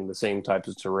experience hunting the same types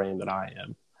of terrain that I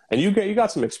am, and you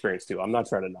got some experience too. I'm not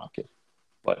trying to knock it,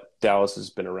 but Dallas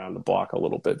has been around the block a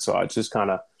little bit, so I just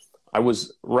I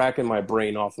was racking my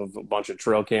brain off of a bunch of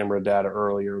trail camera data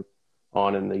earlier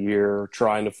on in the year,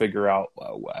 trying to figure out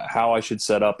how I should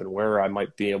set up and where I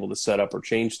might be able to set up or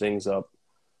change things up.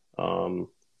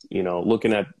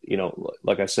 Looking at,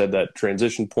 like I said, that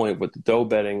transition point with the doe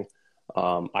bedding,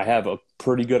 I have a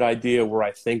pretty good idea where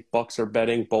I think bucks are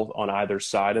bedding, both on either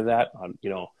side of that, on,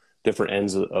 different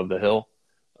ends of the hill.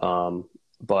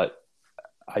 But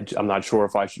I'm not sure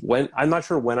I'm not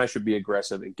sure when I should be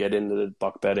aggressive and get into the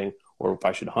buck bedding, or if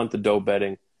I should hunt the doe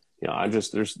bedding.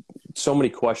 There's so many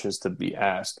questions to be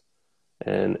asked.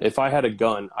 And if I had a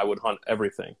gun, I would hunt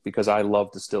everything, because I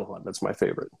love to still hunt. That's my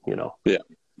favorite, Yeah,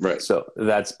 right. So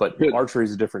but archery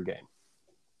is a different game.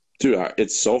 Dude,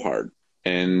 it's so hard.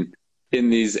 And in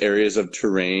these areas of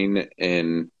terrain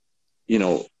and,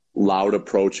 loud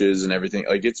approaches and everything,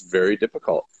 like, it's very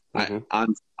difficult.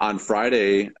 On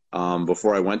Friday,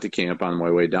 before I went to camp, on my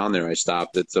way down there, I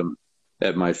stopped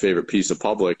at my favorite piece of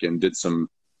public and did some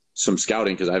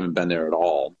scouting, because I haven't been there at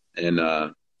all, and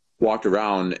walked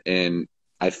around, and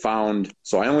I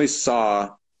only saw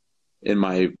in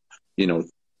my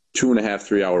 2.5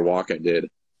 3 hour walk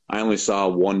I only saw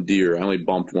one deer. I only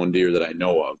bumped one deer that I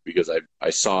know of, because I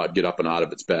saw it get up and out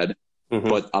of its bed.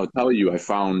 But I'll tell you, I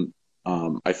found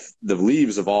the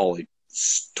leaves of all, like,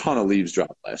 ton of leaves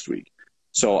dropped last week.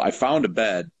 So I found a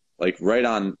bed, like, right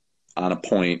on a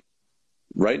point,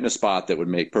 right in a spot that would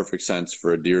make perfect sense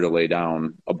for a deer to lay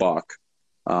down a buck.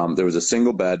 There was a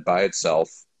single bed by itself.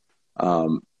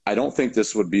 I don't think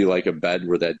this would be like a bed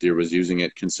where that deer was using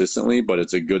it consistently, but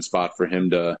it's a good spot for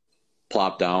him to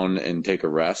plop down and take a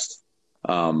rest.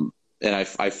 And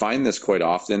I find this quite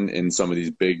often in some of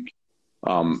these big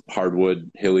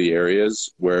hardwood hilly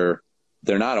areas where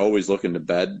they're not always looking to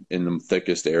bed in the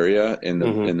thickest area in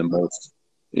the most,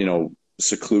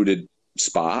 secluded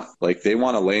spot. Like they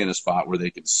want to lay in a spot where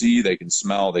they can see, they can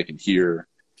smell, they can hear,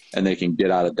 and they can get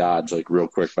out of dodge like real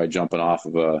quick by jumping off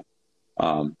of a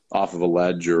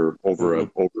ledge or over a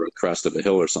crest of a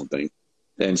hill or something.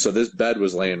 And so this bed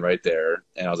was laying right there,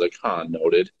 and I was like,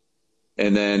 noted.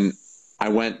 And then I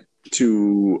went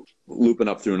to looping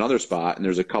up through another spot, and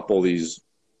there's a couple of these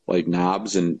like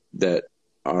knobs and that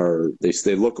are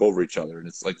they look over each other, and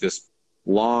it's like this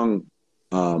long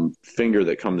finger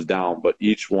that comes down, but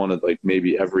each one of like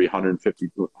maybe every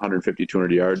 150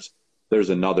 200 yards there's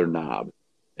another knob,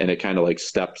 and it kind of like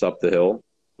steps up the hill.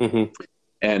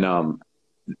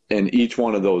 And each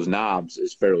one of those knobs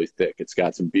is fairly thick. It's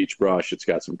got some beech brush, it's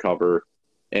got some cover,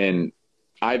 and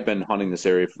I've been hunting this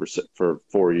area for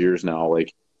 4 years now.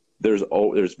 Like there's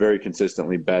very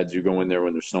consistently beds. You go in there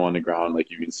when there's snow on the ground,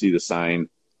 like you can see the sign.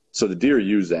 So the deer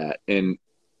use that, and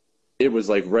it was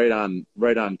like right on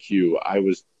cue. It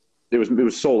was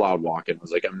so loud walking. I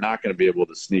was like, I'm not going to be able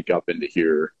to sneak up into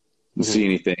here and see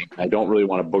anything. I don't really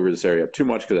want to booger this area up too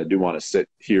much because I do want to sit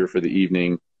here for the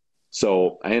evening.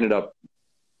 So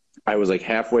I was like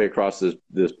halfway across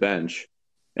this bench,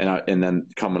 and then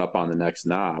coming up on the next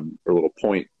knob or little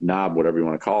point knob, whatever you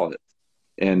want to call it,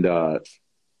 and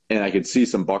I could see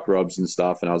some buck rubs and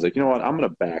stuff, and I was like, you know what, I'm gonna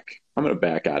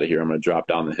back out of here. I'm gonna drop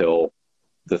down the hill.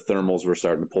 The thermals were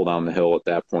starting to pull down the hill at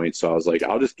that point, so I was like,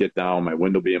 I'll just get down. My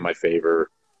wind will be in my favor.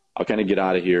 I'll kind of get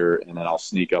out of here, and then I'll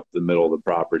sneak up the middle of the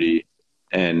property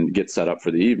and get set up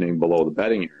for the evening below the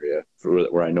bedding area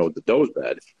where I know the doe's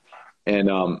bed.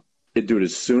 And dude,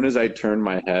 as soon as I turned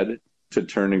my head to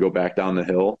turn and go back down the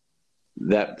hill,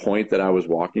 that point that I was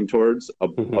walking towards,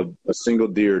 a single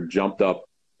deer jumped up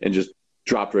and just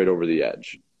dropped right over the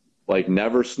edge. Like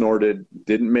never snorted,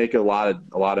 didn't make a lot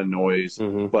of noise,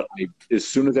 but as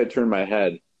soon as I turned my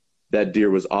head, that deer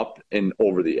was up and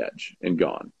over the edge and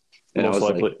gone. And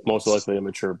most likely a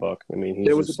mature buck. I mean,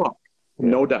 it was a buck,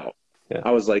 no doubt. Yeah.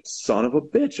 I was like, son of a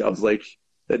bitch. I was like,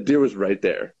 that deer was right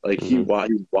there. Like he was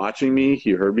watching me.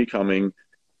 He heard me coming.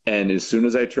 And as soon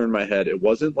as I turned my head, it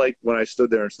wasn't like when I stood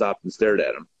there and stopped and stared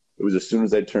at him. It was as soon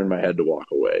as I turned my head to walk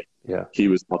away. Yeah. He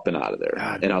was up and out of there.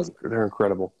 God, and I was they're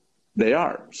incredible. They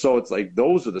are. So it's like,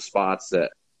 those are the spots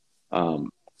that,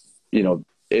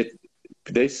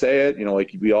 they say it,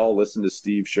 like we all listen to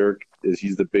Steve Shirk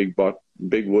he's the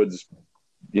big woods,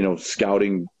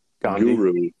 scouting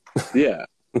guru. Yeah.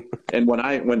 And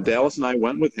when Dallas and I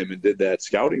went with him and did that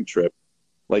scouting trip,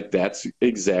 like that's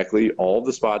exactly all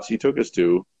the spots he took us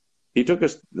to. He took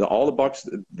us all the bucks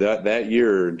that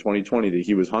year in 2020 that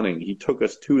he was hunting. He took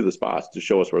us to the spots to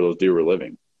show us where those deer were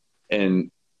living.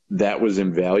 And that was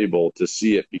invaluable to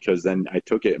see it, because then I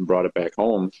took it and brought it back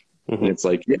home. And it's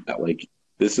like, like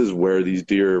this is where these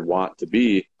deer want to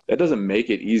be. That doesn't make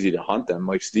it easy to hunt them.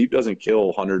 Like Steve doesn't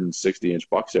kill 160-inch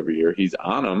bucks every year. He's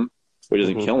on them. But he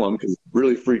doesn't kill them because it's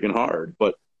really freaking hard.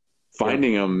 But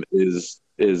finding them is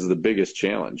the biggest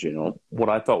challenge, What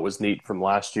I thought was neat from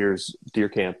last year's deer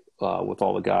camp with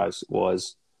all the guys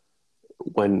was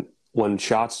when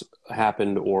shots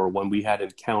happened or when we had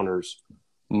encounters,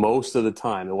 most of the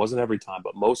time, it wasn't every time,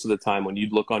 but most of the time when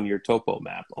you'd look on your topo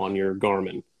map on your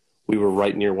Garmin, we were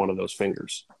right near one of those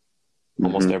fingers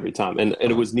almost every time. And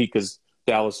it was neat because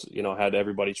Dallas, had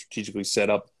everybody strategically set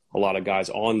up a lot of guys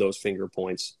on those finger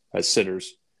points as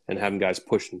sitters and having guys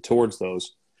pushing towards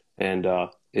those. And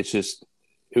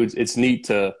it's neat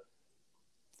to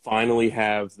finally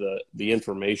have the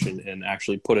information and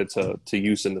actually put it to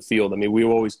use in the field. I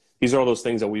mean, these are all those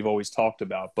things that we've always talked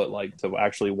about, but like to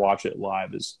actually watch it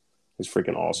live is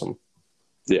freaking awesome.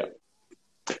 Yeah.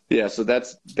 Yeah. So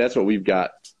that's what we've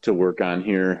got to work on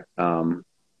here.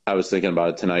 I was thinking about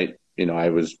it tonight. I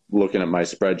was looking at my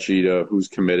spreadsheet of who's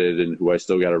committed and who I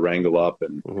still got to wrangle up,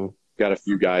 and got a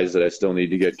few guys that I still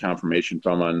need to get confirmation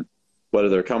from on whether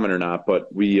they're coming or not.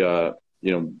 But we,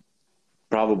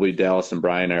 probably Dallas and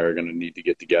Brian and I are going to need to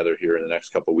get together here in the next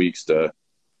couple of weeks to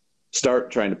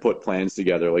start trying to put plans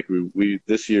together. Like we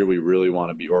this year, we really want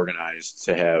to be organized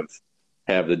to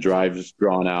have the drives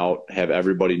drawn out, have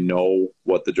everybody know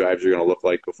what the drives are going to look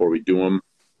like before we do them.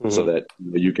 So that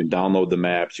you can download the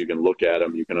maps, you can look at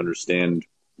them, you can understand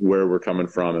where we're coming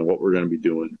from and what we're going to be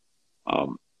doing.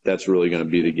 That's really going to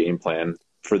be the game plan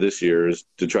for this year, is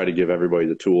to try to give everybody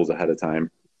the tools ahead of time.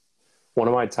 One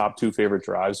of my top two favorite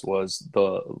drives was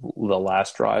the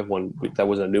last drive that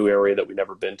was a new area that we'd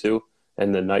never been to,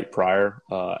 and the night prior,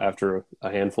 after a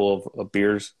handful of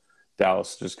beers,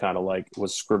 Dallas just kind of like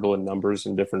was scribbling numbers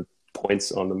in different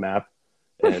points on the map,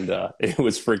 and it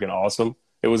was freaking awesome.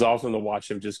 It was awesome to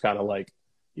watch him just kind of like,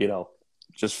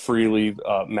 just freely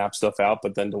map stuff out,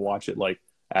 but then to watch it like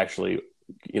actually,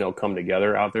 come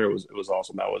together out there, it was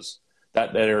awesome.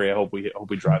 That area. I hope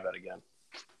we drive that again.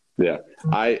 Yeah,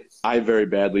 I very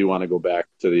badly want to go back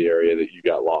to the area that you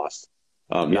got lost.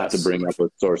 Not to bring up a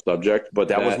sore subject, but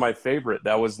that was my favorite.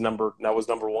 That was number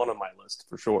one on my list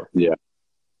for sure. Yeah,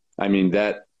 I mean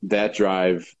that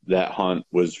drive, that hunt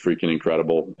was freaking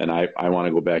incredible, and I want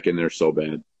to go back in there so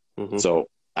bad. Mm-hmm. So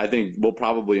I think we'll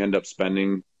probably end up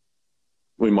spending.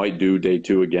 We might do day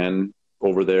 2 again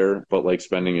over there, but like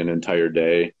spending an entire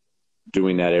day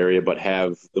doing that area, but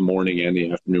have the morning and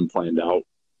the afternoon planned out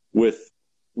with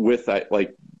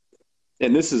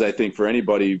and this is, I think, for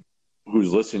anybody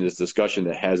who's listening to this discussion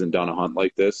that hasn't done a hunt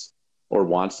like this or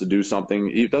wants to do something.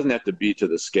 It doesn't have to be to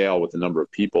the scale with the number of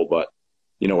people, but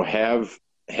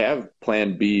have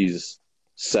plan Bs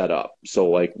set up. So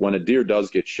like when a deer does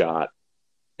get shot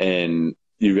and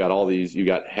you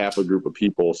got half a group of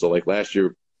people. So like last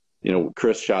year,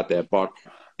 Chris shot that buck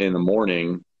in the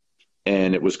morning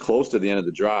and it was close to the end of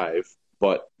the drive,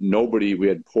 but we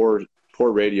had poor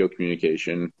radio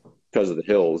communication because of the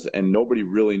hills, and nobody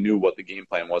really knew what the game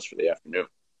plan was for the afternoon.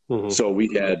 Mm-hmm. So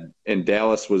and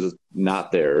Dallas was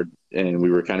not there, and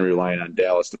we were kind of relying on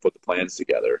Dallas to put the plans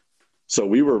together. So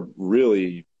we were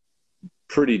really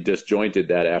pretty disjointed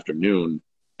that afternoon,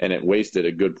 and it wasted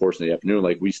a good portion of the afternoon.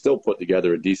 Like we still put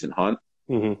together a decent hunt,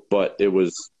 mm-hmm. but it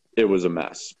was a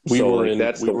mess. We were in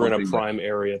a prime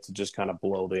area to just kind of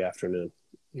blow the afternoon.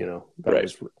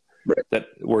 Right. That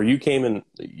where you came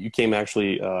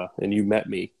actually, and you met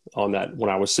me on that when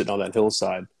I was sitting on that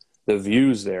hillside. The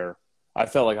views there, I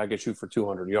felt like I could shoot for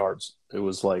 200 yards. It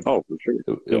was like, oh, for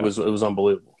sure. It was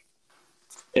unbelievable.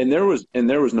 And there was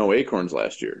no acorns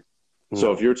last year. Mm-hmm.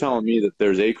 So if you're telling me that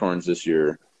there's acorns this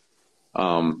year,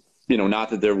 not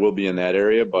that there will be in that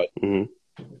area, but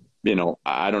mm-hmm.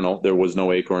 I don't know. There was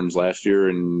no acorns last year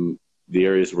in the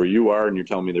areas where you are, and you're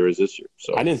telling me there is this year.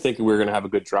 So I didn't think we were going to have a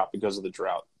good drop because of the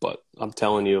drought, but I'm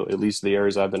telling you, at least the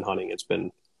areas I've been hunting, it's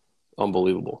been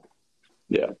unbelievable.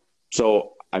 Yeah.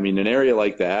 So, I mean, an area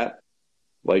like that,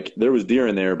 like there was deer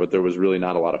in there, but there was really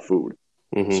not a lot of food.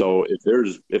 Mm-hmm. So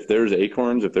if there's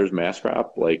acorns, if there's mass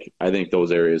crop, like I think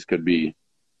those areas could be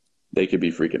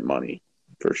freaking money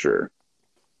for sure.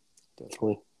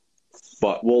 Definitely.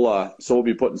 But we'll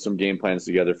be putting some game plans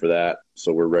together for that.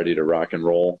 So we're ready to rock and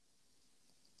roll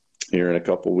here in a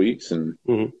couple weeks. And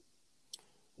mm-hmm.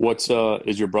 What's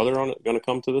is your brother going to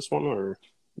come to this one, or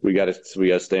we got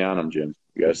to stay on him, Jim?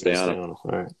 We got to stay on him. All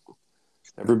right.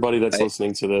 Everybody that's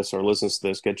listening to this or listens to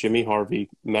this, get Jimmy Harvey,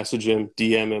 message him,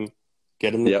 DM him,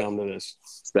 get him to come to this.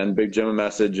 Send Big Jim a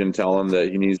message and tell him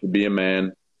that he needs to be a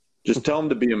man. Just tell him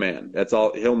to be a man. That's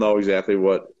all. He'll know exactly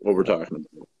what we're talking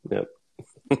about.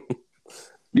 Yep.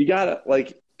 You gotta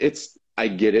I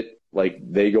get it. Like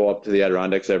they go up to the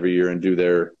Adirondacks every year and do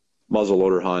their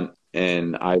muzzleloader hunt,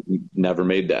 and I've never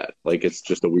made that. Like it's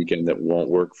just a weekend that won't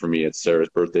work for me. It's Sarah's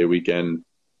birthday weekend.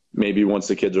 Maybe once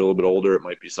the kids are a little bit older, it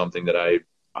might be something that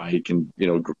I can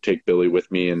take Billy with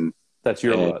me, and that's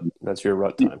your rut. That's your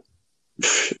rut time.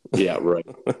 Yeah, right.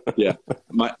 Yeah,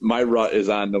 my rut is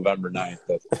on November 9th.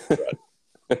 That's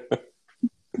rut.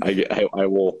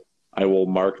 I will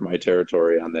mark my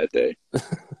territory on that day.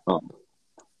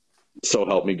 So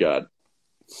help me God.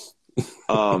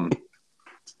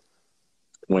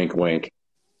 Wink, wink.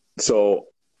 So,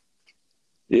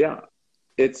 yeah,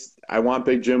 I want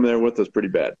Big Jim there with us pretty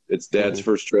bad. It's Dad's mm-hmm.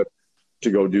 first trip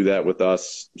to go do that with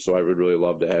us, so I would really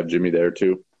love to have Jimmy there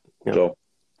too. Yep. So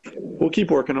we'll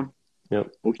keep working them.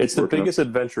 Yep. It's the biggest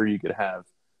adventure you could have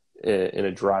in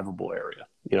a drivable area.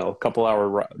 A couple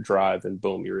hour drive, and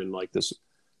boom, you're in like this,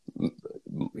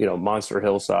 monster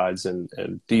hillsides and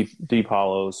deep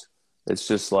hollows. It's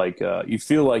just like you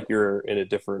feel like you're in a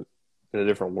different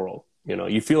world.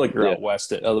 You feel like you're out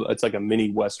west. It's like a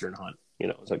mini Western hunt.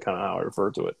 It's like kind of how I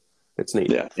refer to it. It's neat.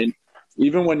 Yeah, and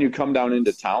even when you come down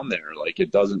into town there, like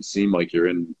it doesn't seem like you're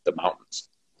in the mountains.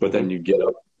 But mm-hmm. then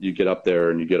you get up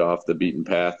there and you get off the beaten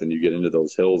path and you get into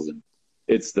those hills, and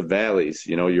it's the valleys.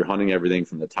 You're hunting everything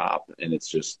from the top, and it's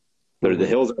just mm-hmm. the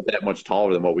hills aren't that much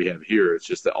taller than what we have here. It's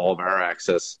just that all of our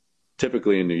access,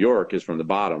 typically in New York, is from the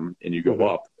bottom and you go mm-hmm.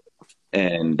 up.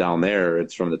 And down there,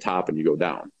 it's from the top and you go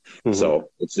down. Mm-hmm. So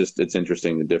it's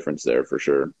interesting, the difference there for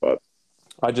sure. But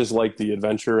I just like the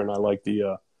adventure, and I like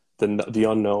the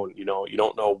the unknown. You know, you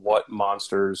don't know what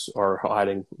monsters are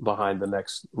hiding behind the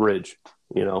next ridge.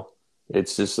 You know,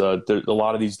 it's just a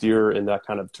lot of these deer in that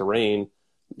kind of terrain,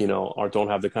 you know, don't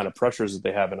have the kind of pressures that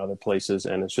they have in other places,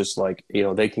 and it's just like, you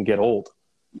know, they can get old.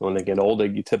 When they get old, they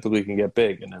typically can get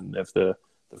big, and then if the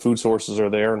food sources are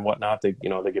there and whatnot, they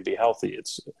could be healthy.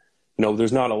 It's, you know,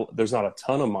 there's not a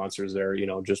ton of monsters there, you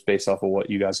know, just based off of what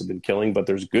you guys have been killing, but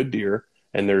there's good deer,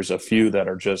 and there's a few that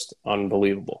are just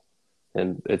unbelievable.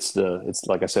 And it's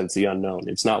like I said, it's the unknown.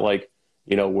 It's not like,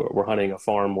 you know, we're hunting a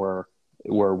farm where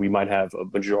we might have a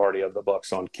majority of the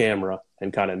bucks on camera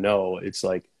and kind of know. It's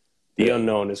like the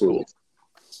unknown is cool.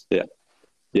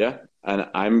 Yeah, and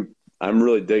I'm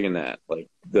really digging that. Like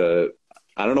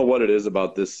I don't know what it is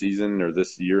about this season or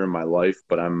this year in my life,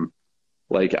 but I'm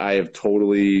like, I have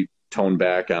totally toned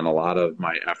back on a lot of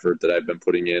my effort that I've been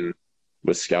putting in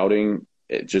with scouting,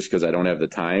 just because I don't have the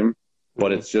time.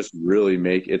 But it's just really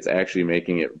it's actually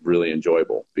making it really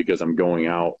enjoyable, because I'm going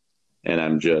out and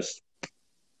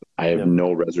I have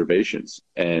no reservations.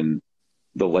 And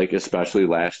the lake, especially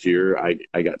last year,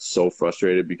 I got so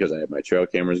frustrated because I had my trail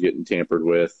cameras getting tampered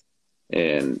with,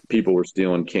 and people were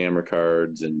stealing camera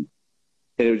cards, and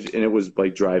it was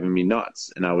like driving me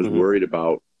nuts. And I was worried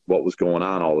about what was going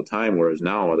on all the time. Whereas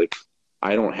now, like,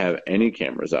 I don't have any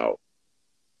cameras out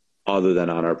other than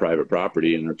on our private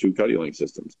property and our 2 Cuddy Link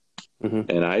systems.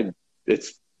 And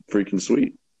it's freaking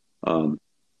sweet.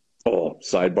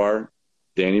 Sidebar,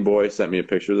 Danny Boy sent me a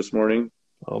picture this morning.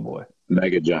 Oh boy.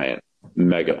 Mega giant.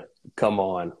 Mega. Come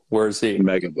on. Where is he?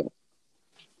 Mega.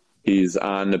 He's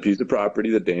on a piece of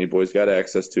property that Danny Boy's got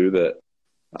access to that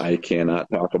I cannot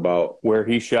talk about. Where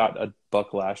he shot a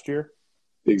buck last year?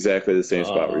 Exactly the same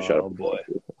spot where he shot a buck.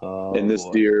 Boy. And this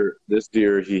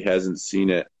deer, he hasn't seen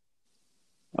it.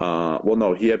 Well,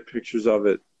 no, he had pictures of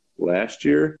it last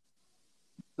year,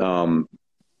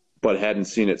 but hadn't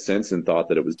seen it since and thought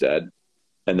that it was dead.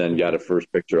 And then got a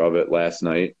first picture of it last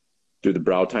night. Dude, the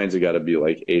brow tines have got to be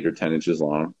like 8 or 10 inches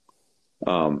long.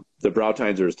 The brow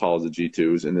tines are as tall as the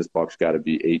G2s, and this buck's got to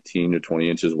be 18 to 20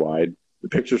 inches wide. The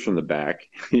pictures from the back,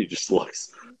 he just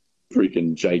looks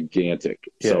freaking gigantic.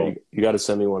 Yeah, so you got to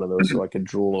send me one of those so I can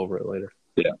drool over it later.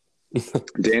 Yeah.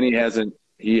 Danny hasn't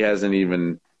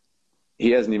even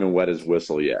wet his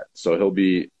whistle yet. So he'll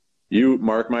be, you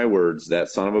mark my words, that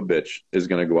son of a bitch is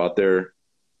going to go out there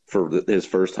for his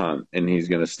first hunt, and he's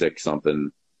going to stick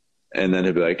something. And then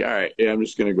he'll be like, all right, yeah, I'm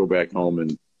just going to go back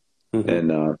home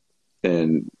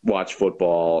and watch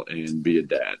football and be a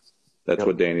dad. That's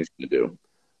what Danny's going to do.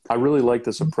 I really like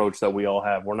this approach that we all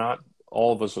have. We're not,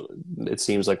 all of us, it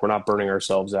seems like we're not burning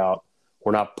ourselves out.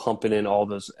 We're not pumping in all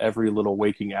this every little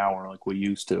waking hour like we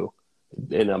used to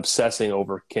and obsessing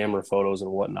over camera photos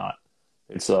and whatnot.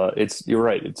 It's you're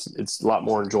right. It's a lot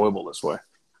more enjoyable this way.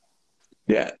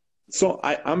 Yeah. So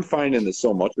I'm finding that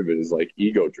so much of it is like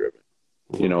ego driven,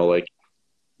 you know, like,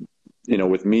 you know,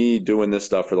 with me doing this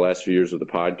stuff for the last few years with the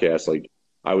podcast, like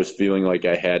I was feeling like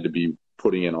I had to be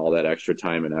putting in all that extra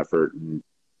time and effort. And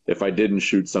if I didn't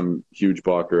shoot some huge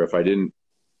buck, or if I didn't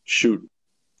shoot,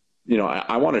 you know,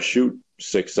 I want to shoot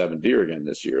 6-7 deer again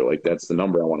this year. Like that's the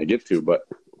number I want to get to. But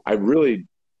I really,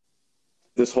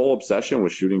 this whole obsession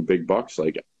with shooting big bucks,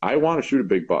 like I want to shoot a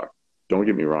big buck. Don't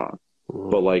get me wrong.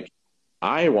 But like,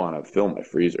 I want to fill my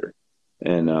freezer.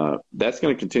 And that's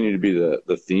going to continue to be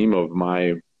the theme of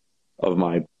my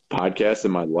podcast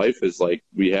and my life, is like,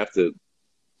 we got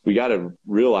to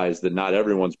realize that not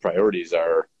everyone's priorities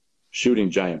are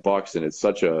shooting giant bucks. And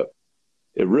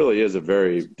it really is a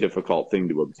very difficult thing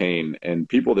to obtain. And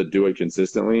people that do it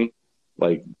consistently,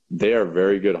 like they are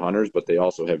very good hunters, but they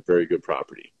also have very good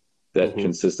property that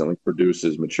consistently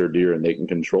produces mature deer, and they can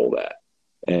control that.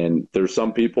 And there's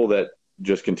some people that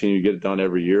just continue to get it done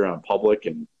every year on public,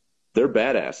 and they're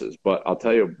badasses. But I'll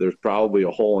tell you, there's probably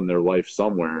a hole in their life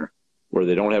somewhere where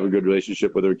they don't have a good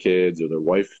relationship with their kids, or their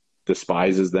wife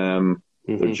despises them.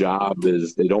 Their job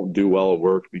is, they don't do well at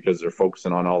work because they're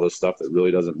focusing on all this stuff that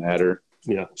really doesn't matter.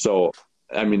 Yeah. So,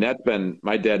 I mean, that's been,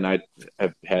 my dad and I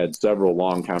have had several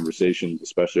long conversations,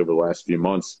 especially over the last few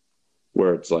months,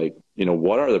 where it's like, you know,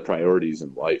 what are the priorities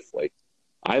in life? Like,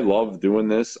 I love doing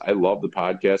this. I love the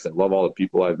podcast. I love all the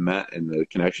people I've met and the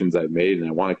connections I've made, and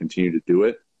I want to continue to do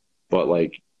it. But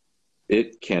like,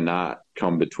 it cannot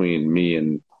come between me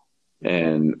and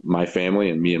my family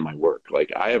and me and my work.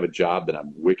 Like, I have a job that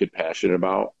I'm wicked passionate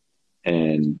about,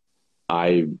 and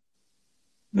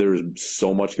there's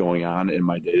so much going on in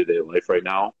my day-to-day life right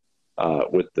now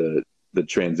with the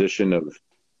transition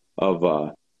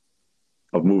of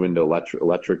moving to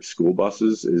electric school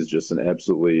buses is just an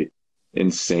absolutely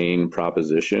insane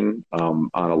proposition on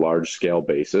a large scale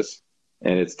basis.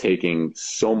 And it's taking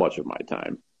so much of my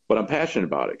time. but I'm passionate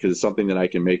about it because it's something that I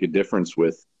can make a difference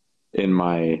with in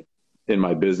my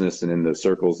business and in the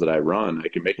circles that I run. I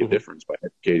can make a difference by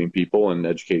educating people and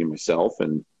educating myself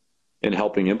and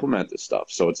helping implement this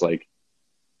stuff. So it's like,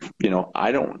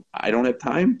 I don't have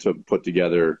time to put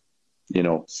together,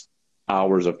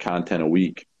 hours of content a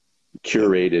week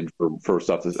curated for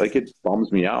stuff that's like, it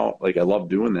bums me out. Like I love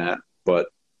doing that, but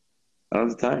I don't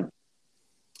have the time.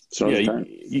 So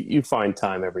you find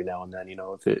time every now and then,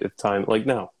 if time, like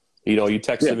now, you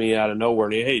texted me out of nowhere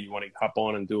and hey, you want to hop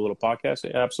on and do a little podcast?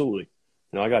 Yeah, absolutely.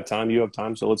 I got time, you have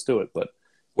time, so let's do it. But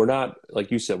we're not,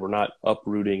 like you said, we're not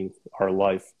uprooting our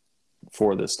life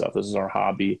for this stuff. This is our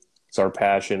hobby. It's our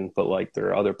passion, but like there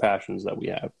are other passions that we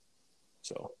have.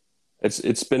 So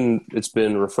it's been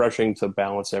refreshing to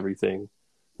balance everything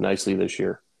nicely this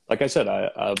year. Like I said,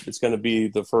 it's going to be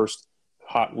the first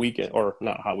hot weekend, or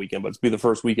not hot weekend, but it's be the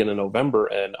first weekend in November.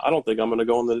 And I don't think I'm going to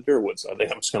go into the deer woods. I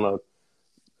think I'm just going to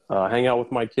hang out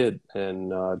with my kid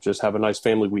and just have a nice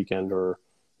family weekend or,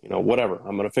 whatever.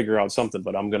 I'm going to figure out something,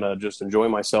 but I'm going to just enjoy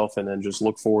myself and then just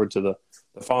look forward to the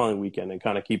following weekend and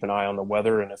kind of keep an eye on the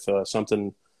weather. And if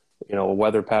something, a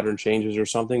weather pattern changes or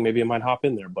something, maybe I might hop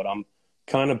in there, but I'm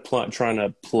kind of trying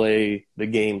to play the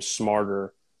game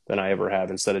smarter than I ever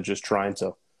have instead of just trying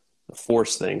to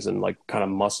force things and like kind of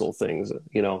muscle things. I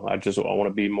want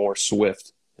to be more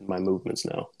swift in my movements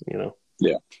now,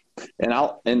 Yeah.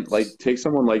 And take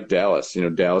someone like Dallas.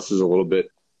 Dallas is a little bit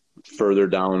further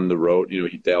down the road.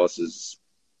 Dallas has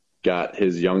got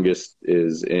his youngest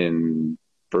is in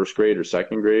first grade or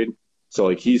second grade. So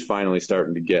like he's finally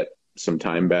starting to get some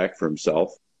time back for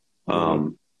himself.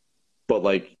 But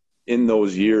like in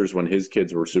those years when his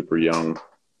kids were super young,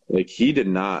 like he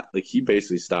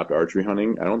basically stopped archery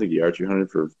hunting. I don't think he archery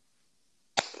hunted for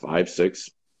 5-6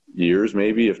 years,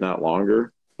 maybe, if not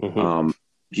longer.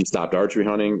 He stopped archery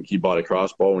hunting. He bought a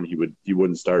crossbow and he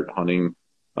wouldn't start hunting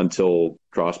until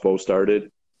crossbow started,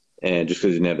 and just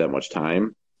because he didn't have that much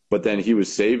time. But then he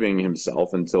was saving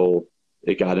himself until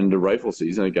it got into rifle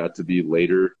season. It got to be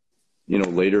later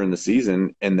in the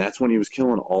season, and that's when he was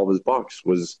killing all of his bucks.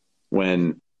 Was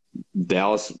when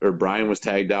Dallas or Brian was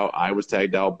tagged out, I was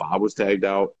tagged out, Bob was tagged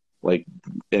out, like,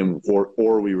 and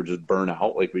or we were just burnt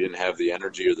out, like we didn't have the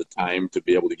energy or the time to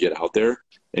be able to get out there.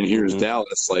 And here's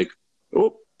Dallas, like,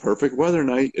 oh, perfect weather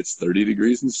night. It's 30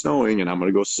 degrees and snowing, and I'm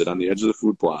going to go sit on the edge of the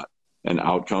food plot. And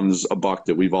out comes a buck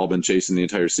that we've all been chasing the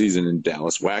entire season, and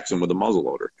Dallas whacks him with a muzzle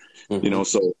loader.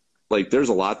 So like there's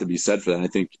a lot to be said for that. I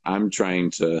think I'm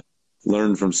trying to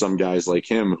learn from some guys like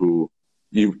him who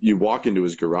you walk into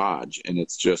his garage and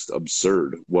it's just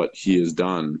absurd what he has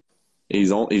done.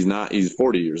 He's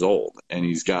 40 years old, and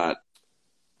he's got,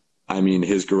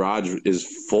 his garage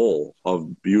is full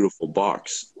of beautiful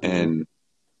bucks. And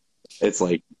it's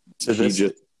like, to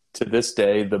this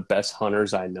day, the best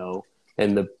hunters I know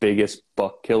and the biggest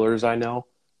buck killers I know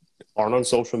aren't on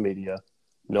social media.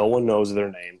 No one knows their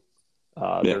name.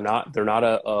 They're not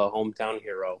a hometown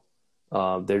hero.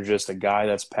 They're just a guy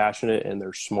that's passionate and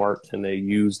they're smart and they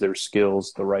use their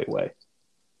skills the right way.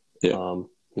 Yeah.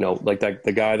 Like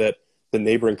the guy that the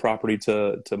neighboring property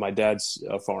to my dad's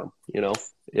farm,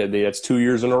 it's 2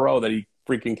 years in a row that he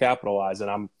freaking capitalized,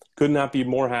 and could not be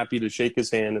more happy to shake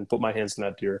his hand and put my hands in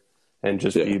that deer and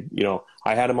just be,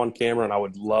 I had him on camera and I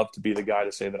would love to be the guy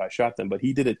to say that I shot them, but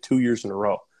he did it 2 years in a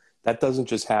row. That doesn't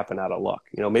just happen out of luck.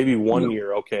 Maybe one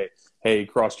year, okay, hey,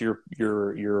 crossed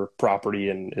your property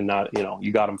and not,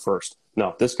 you got him first.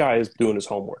 No, this guy is doing his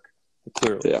homework,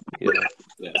 clearly. Yeah,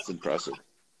 it's impressive.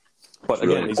 But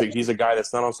again, he's a guy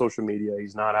that's not on social media.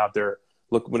 He's not out there.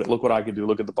 Look what I could do.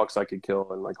 Look at the bucks I could kill,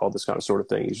 and like all this kind of sort of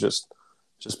thing. He's just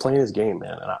playing his game,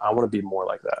 man. And I want to be more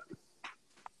like that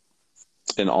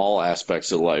in all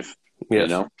aspects of life. Yes.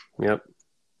 Yep.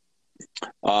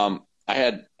 I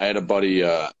had a buddy,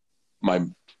 my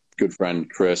good friend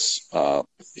Chris.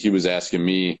 He was asking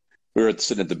me. We were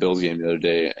sitting at the Bills game the other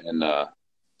day, and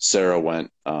Sarah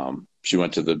went. She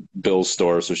went to the Bills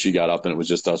store, so she got up, and it was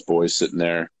just us boys sitting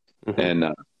there. And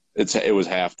it was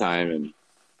halftime, and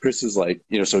Chris is like,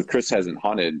 so Chris hasn't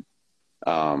hunted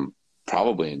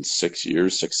probably in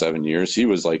 6-7 years. He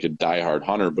was like a diehard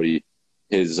hunter, but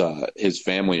his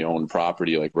family owned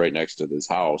property like right next to his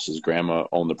house. His grandma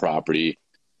owned the property,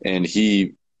 and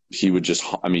he would just,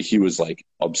 he was like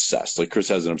obsessed. Like Chris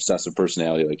has an obsessive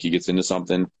personality. Like he gets into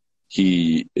something,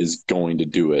 he is going to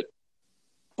do it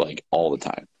like all the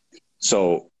time.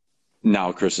 So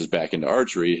now Chris is back into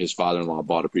archery. His father-in-law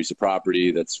bought a piece of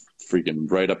property that's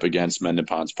freaking right up against Mendon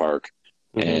Ponds Park.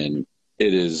 And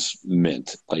it is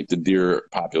mint. Like the deer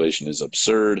population is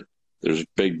absurd. There's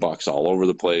big bucks all over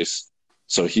the place.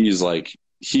 So he's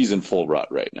in full rut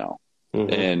right now.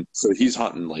 And so he's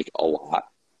hunting like a lot.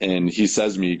 And he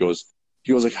says to me, he goes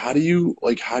like, how do you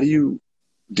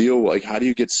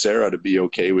get Sarah to be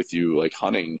okay with you like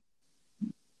hunting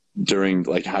during,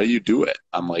 like, how do you do it?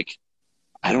 I'm like,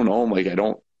 I don't know. I'm like,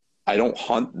 I don't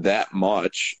hunt that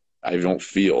much. I don't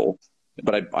feel,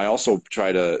 but I also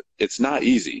try to, it's not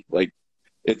easy. Like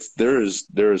there is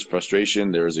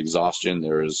frustration, there is exhaustion,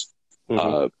 there is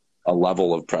a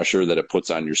level of pressure that it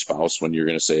puts on your spouse when you're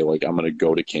going to say like, I'm going to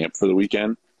go to camp for the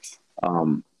weekend.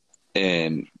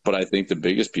 But I think the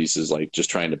biggest piece is like just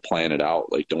trying to plan it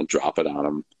out. Like don't drop it on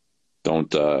them.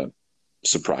 Don't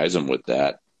surprise them with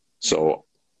that. So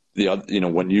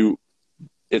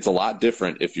it's a lot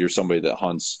different if you're somebody that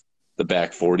hunts the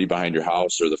back 40 behind your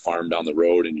house or the farm down the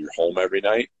road and you're home every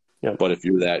night. Yeah. But if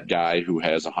you're that guy who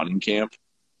has a hunting camp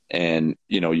and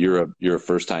you're a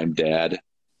first time dad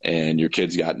and your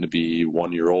kid's gotten to be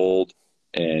 1 year old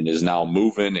and is now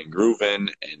moving and grooving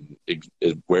and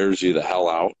it wears you the hell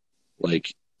out.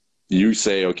 Like you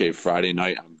say, okay, Friday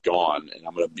night I'm gone and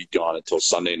I'm going to be gone until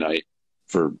Sunday night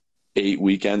for 8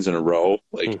 weekends in a row.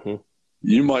 Like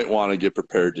you might want to get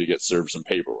prepared to get served some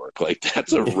paperwork. Like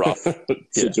that's a rough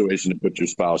situation to put your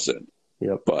spouse in.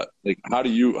 Yep. But like, how do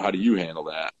you handle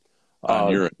that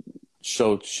on your end?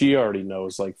 So she already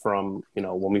knows, like from,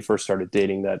 when we first started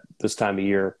dating, that this time of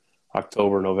year,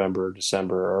 October, November,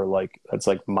 December, are like, that's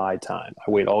like my time.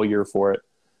 I wait all year for it.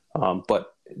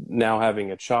 But now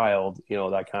having a child,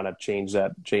 that kind of changed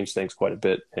things quite a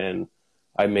bit. And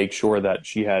I make sure that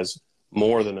she has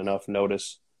more than enough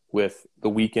notice with the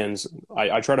weekends.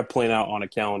 I try to plan out on a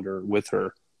calendar with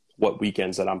her what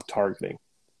weekends that I'm targeting.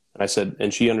 And I said,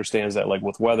 and she understands that like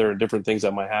with weather and different things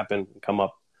that might happen, come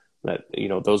up, that,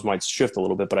 those might shift a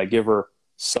little bit, but I give her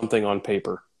something on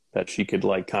paper that she could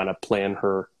like kind of plan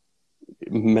her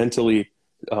mentally,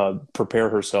 prepare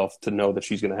herself to know that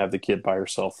she's going to have the kid by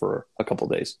herself for a couple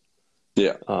of days.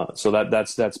 Yeah. So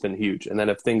that's been huge. And then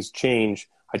if things change,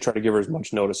 I try to give her as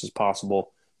much notice as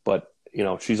possible, but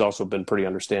she's also been pretty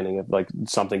understanding if like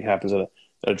something happens at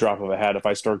a drop of a hat. If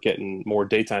I start getting more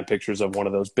daytime pictures of one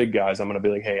of those big guys, I'm going to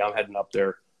be like, hey, I'm heading up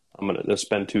there. I'm going to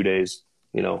spend 2 days,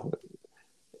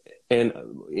 and,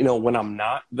 when I'm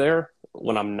not there,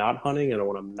 when I'm not hunting and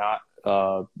when I'm not,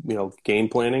 game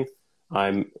planning,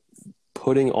 I'm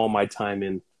putting all my time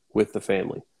in with the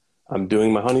family. I'm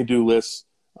doing my honey-do lists.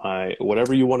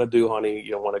 Whatever you want to do, honey,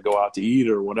 you want to go out to eat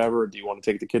or whatever. Do you want to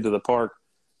take the kid to the park?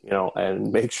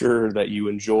 And make sure that you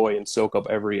enjoy and soak up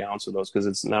every ounce of those, because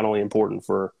it's not only important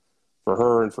for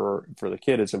her and for the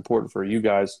kid, it's important for you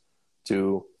guys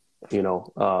to,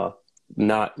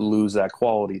 not lose that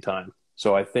quality time.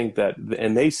 So I think that,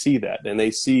 and they see that, and they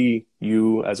see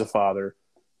you as a father,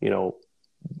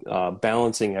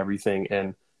 balancing everything,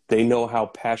 and they know how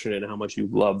passionate and how much you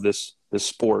love this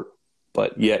sport,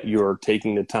 but yet you're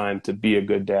taking the time to be a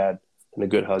good dad and a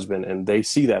good husband, and they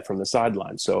see that from the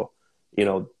sideline. So,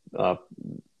 the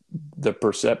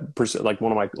like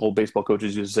one of my old baseball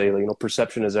coaches used to say,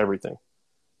 perception is everything,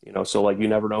 so like, you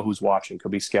never know who's watching.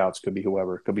 Could be scouts, could be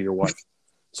whoever, could be your wife.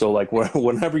 So like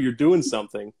whenever you're doing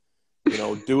something,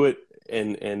 do it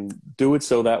and do it.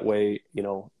 So that way,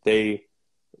 they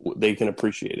can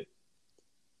appreciate it.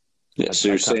 Yeah. So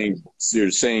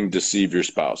you're saying deceive your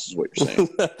spouse is what you're saying.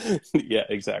 Yeah,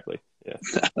 exactly. Yeah.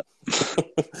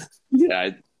 Yeah.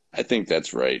 I think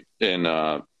that's right.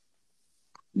 And,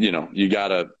 you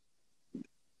gotta,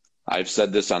 I've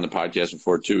said this on the podcast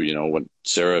before too, when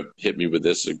Sarah hit me with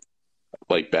this,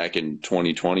 like back in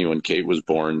 2020 when Kate was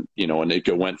born, and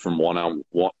it went from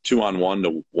 1-on-1, 2-on-1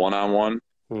 to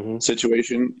 1-on-1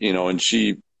 situation,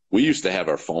 and we used to have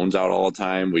our phones out all the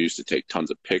time. We used to take tons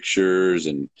of pictures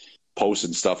and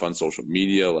posted stuff on social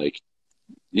media, like,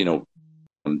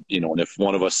 and if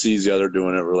one of us sees the other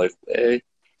doing it, we're like, hey,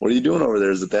 what are you doing over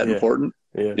there? Is it that important?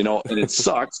 Yeah. And it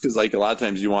sucks because like a lot of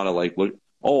times you want to like look,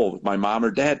 oh, my mom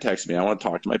or dad texted me, I want to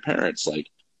talk to my parents. Like,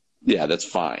 yeah, that's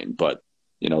fine. But,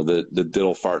 the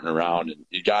diddle farting around, and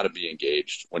you got to be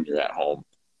engaged when you're at home.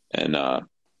 And,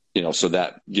 so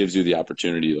that gives you the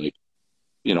opportunity. Like,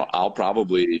 I'll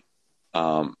probably,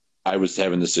 I was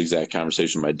having this exact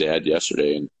conversation with my dad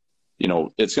yesterday, and,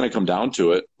 it's going to come down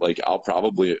to it. Like,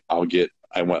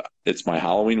 it's my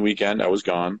Halloween weekend. I was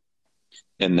gone.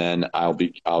 And then I'll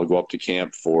go up to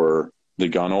camp for the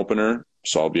gun opener.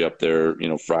 So I'll be up there,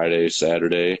 Friday,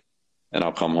 Saturday, and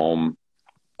I'll come home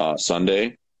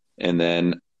Sunday. And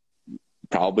then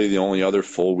probably the only other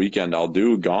full weekend I'll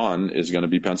do gone is going to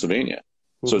be Pennsylvania.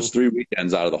 So it's 3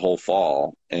 weekends out of the whole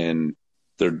fall, and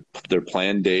they're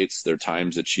planned dates, they're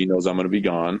times that she knows I'm going to be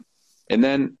gone. And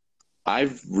then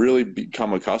I've really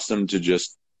become accustomed to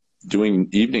just doing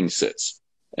evening sits.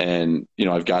 And,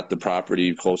 I've got the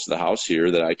property close to the house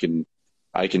here that I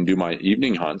can do my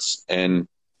evening hunts. And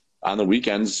on the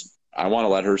weekends, I want to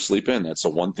let her sleep in. That's the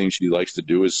one thing she likes to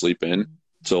do is sleep in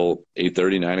till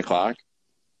 8:30, 9 o'clock.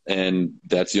 And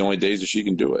that's the only days that she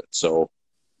can do it. So,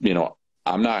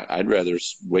 I'd rather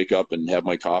wake up and have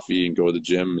my coffee and go to the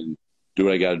gym and do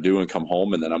what I got to do and come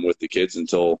home. And then I'm with the kids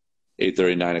until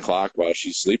 8:30, 9 o'clock while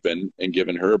she's sleeping and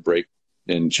giving her a break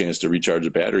and chance to recharge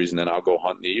the batteries. And then I'll go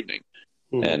hunt in the evening.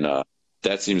 And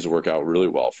that seems to work out really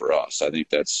well for us. I think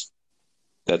that's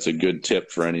a good tip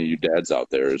for any of you dads out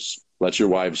there is let your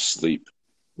wives sleep.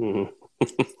 Yeah.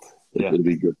 It'll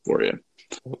be good for you.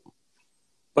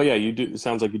 But yeah, you do. It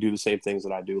sounds like you do the same things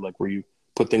that I do, like where you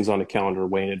put things on a calendar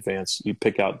way in advance. You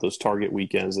pick out those target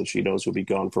weekends that she knows will be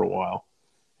gone for a while.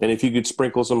 And if you could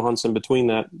sprinkle some hunts in between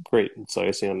that, great. It's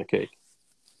icing on the cake.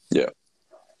 Yeah.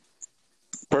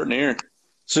 Pertin here.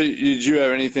 So did you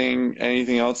have anything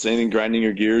else, anything grinding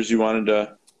your gears you wanted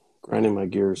to? Grinding my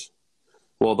gears.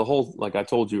 Well, the whole, like I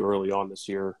told you early on this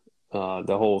year,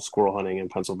 the whole squirrel hunting in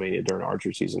Pennsylvania during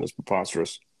archery season is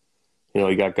preposterous.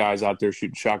 You got guys out there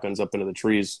shooting shotguns up into the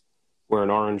trees wearing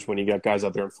orange when you got guys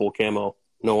out there in full camo,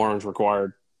 no orange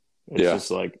required. It's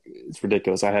just like, it's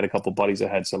ridiculous. I had a couple buddies that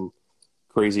had some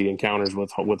crazy encounters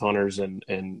with hunters and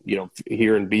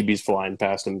hearing BBs flying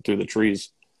past them through the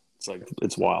trees. It's like,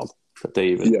 it's wild that they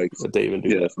even do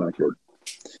that. That's not good.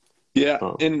 Yeah.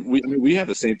 And we have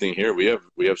the same thing here. We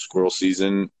have squirrel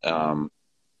season.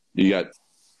 You got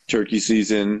turkey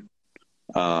season.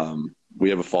 We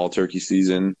have a fall turkey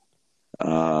season.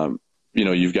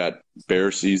 You've got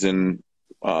bear season.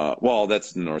 Well,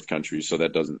 that's the North Country, so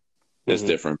that's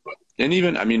different. But, and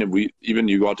even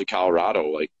you go out to Colorado,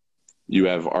 like you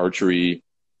have archery,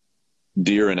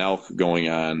 deer and elk going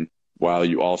on, while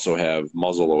you also have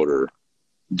muzzleloader,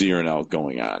 deer and elk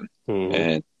going on,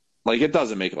 and like it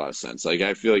doesn't make a lot of sense. Like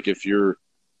I feel like if you're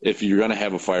going to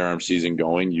have a firearm season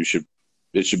going,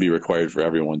 it should be required for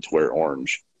everyone to wear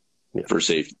orange. Yeah. For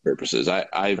safety purposes.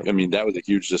 I mean, that was a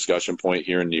huge discussion point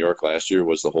here in New York last year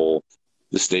was the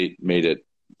state made it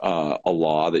a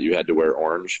law that you had to wear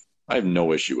orange. I have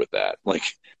no issue with that. Like,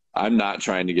 I'm not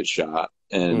trying to get shot.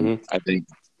 And I think,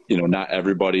 not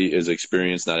everybody is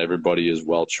experienced. Not everybody is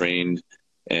well-trained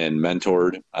and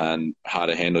mentored on how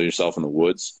to handle yourself in the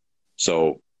woods.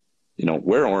 So,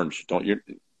 wear orange.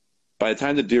 By the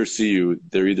time the deer see you,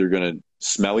 they're either going to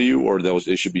smell you or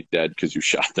they should be dead because you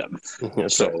shot them.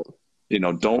 So,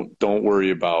 don't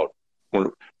worry about.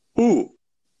 Ooh,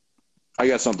 I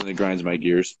got something that grinds my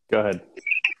gears. Go ahead.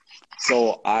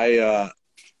 So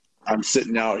I'm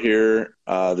sitting out here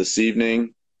this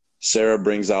evening. Sarah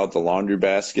brings out the laundry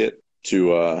basket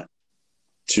to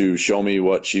show me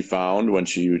what she found when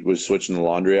she was switching the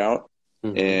laundry out.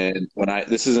 And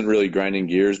this isn't really grinding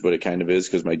gears, but it kind of is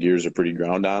because my gears are pretty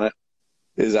ground on it.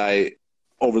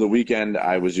 Over the weekend,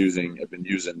 I've been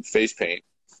using face paint.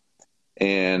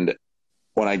 And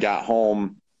when I got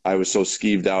home, I was so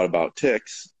skeeved out about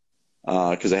ticks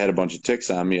because I had a bunch of ticks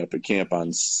on me up at camp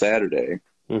on Saturday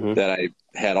that I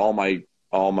had all my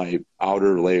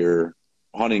outer layer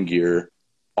hunting gear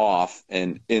off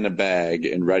and in a bag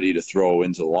and ready to throw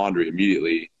into the laundry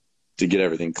immediately to get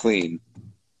everything clean.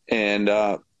 And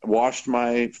washed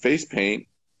my face paint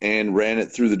and ran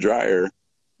it through the dryer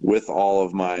with all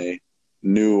of my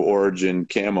new Origin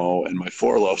camo and my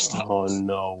Forlow stuff. Oh,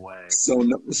 no way.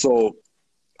 So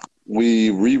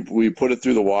we put it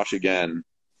through the wash again.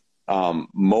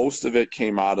 Most of it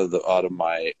came out of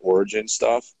my Origin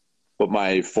stuff, but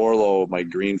my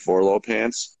green Forlow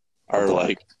pants are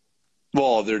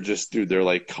they're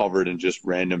like covered in just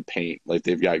random paint. Like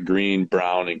they've got green,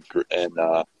 brown, and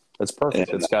that's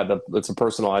perfect. It's a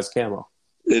personalized camo.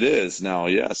 It is now,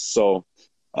 yes. So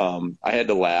I had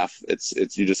to laugh. It's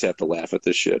you just have to laugh at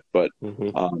this shit. But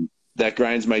that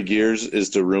grinds my gears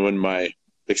is to ruin my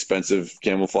expensive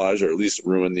camouflage, or at least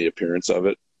ruin the appearance of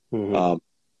it.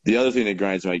 The other thing that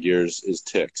grinds my gears is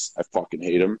ticks. I fucking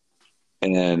hate them,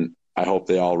 and I hope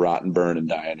they all rot and burn and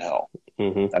die in hell.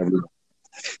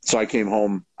 So I came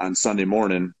home on Sunday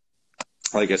morning.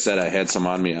 Like I said, I had some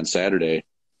on me on Saturday.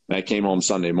 And I came home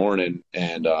Sunday morning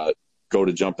and go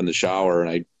to jump in the shower, and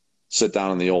I sit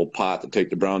down in the old pot to take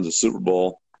the Browns to Super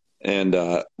Bowl and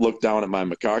look down at my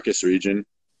Macacaus region,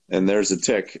 and there's a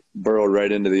tick burrowed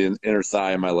right into the inner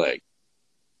thigh of my leg.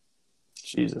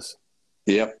 Jesus.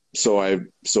 Yep. So I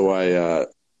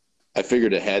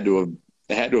figured it had to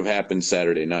have happened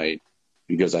Saturday night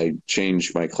because I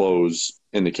changed my clothes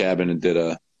in the cabin and did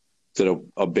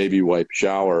a baby wipe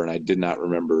shower, and I did not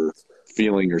remember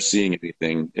feeling or seeing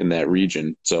anything in that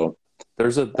region. So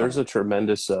there's a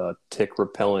tremendous tick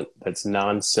repellent that's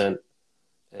non-scent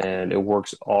and it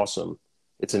works awesome.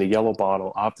 It's in a yellow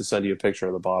bottle. I'll have to send you a picture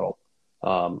of the bottle.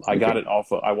 I got it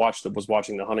off of, was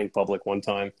watching the Hunting Public one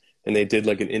time, and they did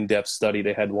like an in-depth study.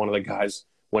 They had one of the guys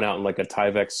went out in like a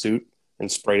Tyvek suit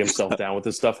and sprayed himself down with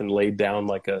this stuff and laid down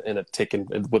like in a tick,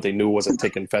 what they knew was a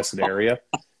tick infested area,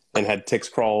 and had ticks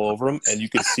crawl over him, and you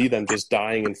could see them just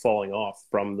dying and falling off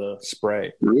from the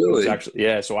spray. Really? Actually,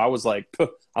 yeah. So I was like,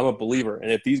 I'm a believer.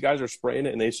 And if these guys are spraying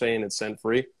it and they're saying it's scent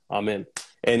free, I'm in.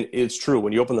 And it's true.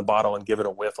 When you open the bottle and give it a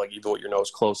whiff, like you go with your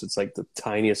nose close, it's like the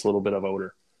tiniest little bit of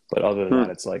odor. But other than that,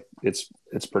 it's like it's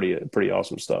pretty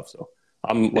awesome stuff. So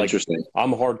I'm like,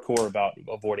 I'm hardcore about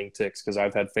avoiding ticks because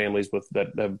I've had families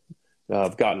that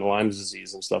have gotten Lyme's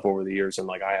disease and stuff over the years, and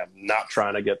like I am not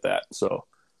trying to get that. So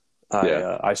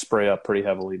I spray up pretty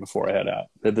heavily before I head out,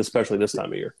 especially this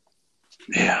time of year.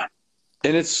 Yeah.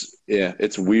 And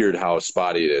it's weird how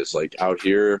spotty it is. Like out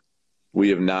here, we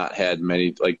have not had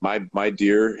many, like my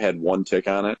deer had one tick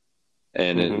on it,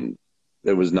 and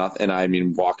it was nothing. And I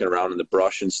mean, walking around in the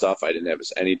brush and stuff, I didn't have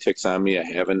any ticks on me. I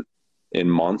haven't in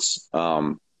months.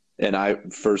 And I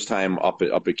first time up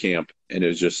at camp, and it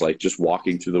was just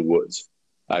walking through the woods,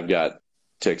 I've got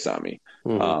ticks on me.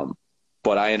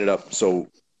 But I ended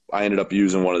up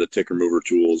using one of the tick remover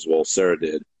tools. Well, Sarah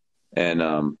did,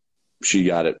 and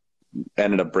she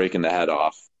ended up breaking the head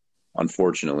off,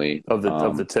 unfortunately, of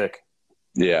the tick.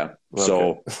 Yeah. Okay.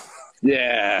 So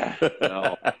yeah,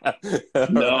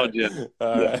 no, Jim.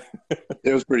 Yeah.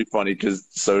 It was pretty funny because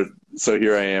so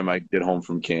here I am. I get home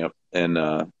from camp and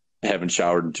haven't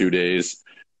showered in 2 days,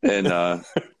 and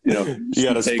you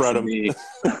got to spread them.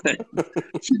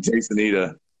 She takes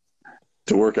Anita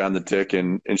to work on the tick,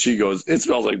 and she goes, "It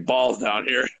smells like balls down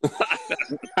here."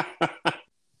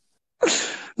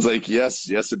 It's like, yes,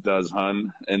 it does,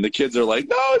 hon. And the kids are like,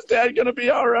 "No, is Dad gonna be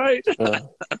all right?"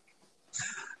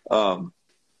 So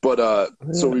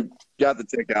we got the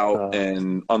tick out,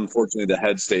 and unfortunately the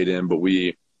head stayed in. But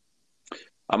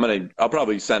I'll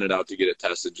probably send it out to get it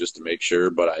tested just to make sure.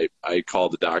 But I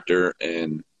called the doctor,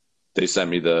 and they sent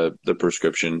me the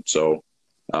prescription. So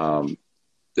it's I don't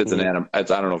know if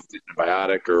it's an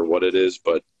antibiotic or what it is,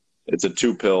 but it's a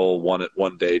 2-pill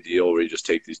one day deal where you just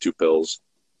take these 2 pills,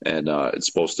 and it's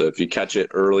supposed to, if you catch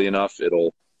it early enough,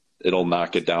 it'll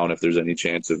knock it down if there's any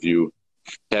chance of you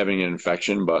having an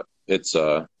infection. But it's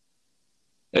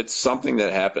something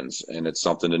that happens, and it's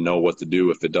something to know what to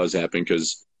do if it does happen,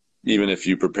 because even if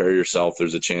you prepare yourself,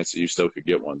 there's a chance that you still could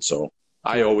get one. So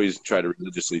I always try to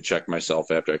religiously check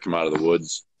myself after I come out of the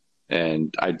woods,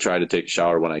 and I try to take a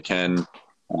shower when I can,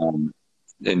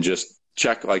 and just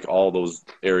check like all those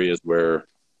areas where,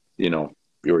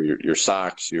 your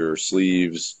socks, your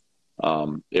sleeves,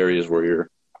 areas where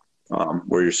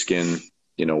your skin,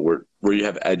 where you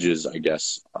have edges, I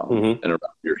guess, and around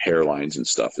your hairlines and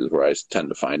stuff is where I tend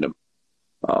to find them.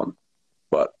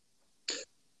 But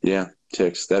yeah,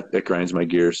 ticks, that grinds my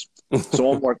gears. So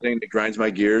one more thing that grinds my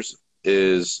gears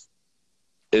is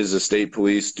the state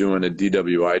police doing a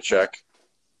DWI check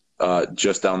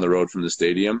just down the road from the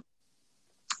stadium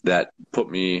that put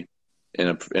me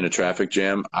in a traffic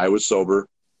jam. I was sober.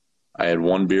 I had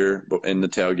 1 beer in the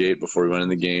tailgate before we went in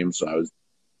the game, so I was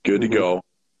good to go.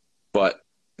 But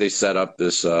they set up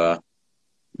a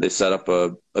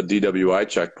DWI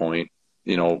checkpoint,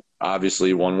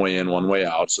 obviously one way in, one way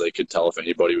out, so they could tell if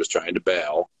anybody was trying to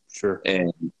bail. Sure.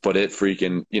 But it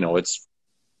freaking,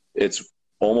 it's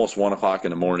almost 1:00 in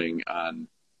the morning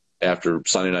after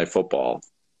Sunday Night Football,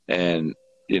 and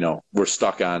we're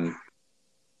stuck on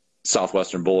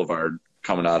Southwestern Boulevard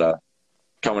coming out of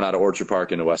Orchard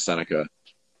Park into West Seneca. We're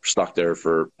stuck there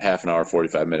for half an hour,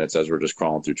 45 minutes as we're just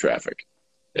crawling through traffic.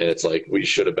 And it's like we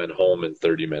should have been home in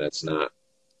 30 minutes, not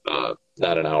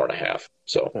an hour and a half.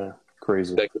 So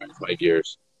crazy. That grinds my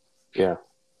gears. Yeah.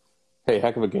 Hey,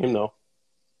 heck of a game though.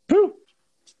 Whew.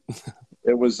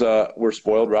 It was we're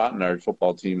spoiled rotten. Our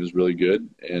football team is really good,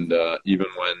 and even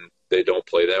when they don't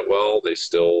play that well, they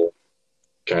still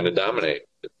kind of dominate.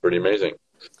 It's pretty amazing.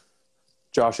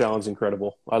 Josh Allen's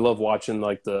incredible. I love watching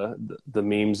like the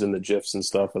memes and the GIFs and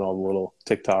stuff and all the little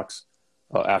TikToks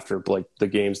after like the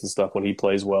games and stuff when he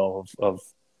plays well of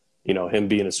him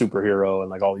being a superhero and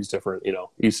like all these different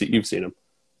you've seen him.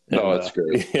 And, it's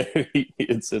great.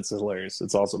 It's hilarious.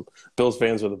 It's awesome. Bills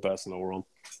fans are the best in the world.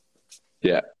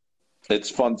 Yeah, it's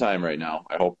fun time right now.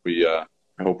 I hope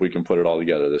we can put it all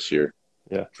together this year.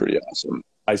 Yeah, pretty awesome.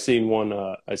 I seen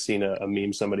a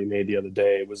meme somebody made the other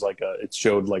day. It was like it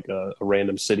showed like a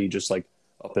random city just like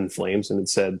up in flames, and it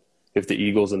said if the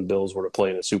Eagles and Bills were to play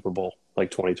in a Super Bowl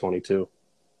like 2022,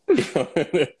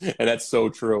 and that's so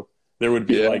true. There would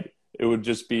be it would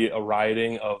just be a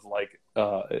rioting of like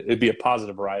it'd be a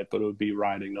positive riot, but it would be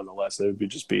rioting nonetheless. It'd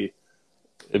be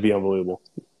unbelievable.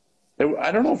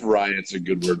 I don't know if riot's a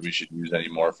good word we should use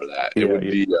anymore for that. Yeah,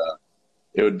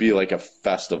 It would be like a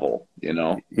festival, you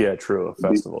know? Yeah, true, a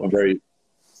festival. Very,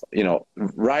 you know,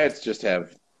 riots just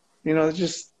have, you know,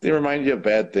 they remind you of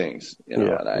bad things. You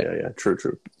know? Yeah, true.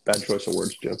 Bad choice of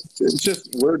words, Jim. It's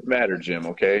just words matter, Jim.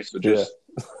 Okay, so just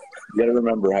you got to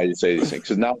remember how you say these things.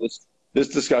 Because now this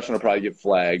discussion will probably get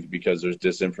flagged because there's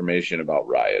disinformation about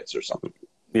riots or something.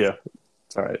 Yeah,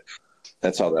 it's all right.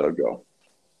 That's how that'll go.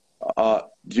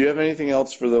 Do you have anything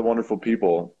else for the wonderful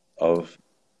people of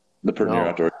the Pert Near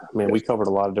Outdoors? Man, we covered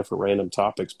a lot of different random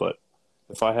topics, but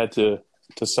if I had to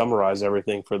summarize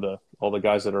everything for all the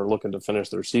guys that are looking to finish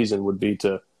their season, would be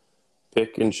to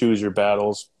pick and choose your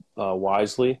battles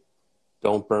wisely,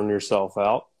 don't burn yourself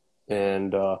out,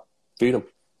 and feed them.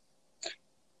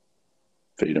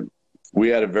 Feed them. We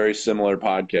had a very similar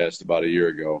podcast about a year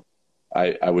ago.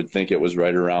 I would think it was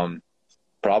right around,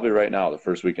 probably right now, the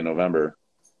first week in November,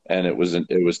 and it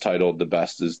was titled "The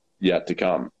Best Is Yet to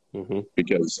Come." Mm-hmm.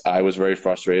 Because I was very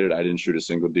frustrated. I didn't shoot a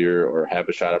single deer or have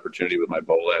a shot opportunity with my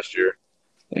bow last year.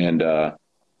 And,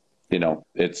 you know,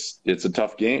 it's a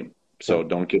tough game. So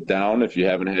don't get down if you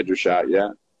haven't had your shot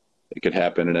yet. It could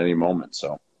happen at any moment.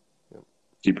 So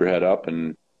keep your head up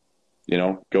and, you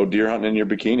know, go deer hunting in your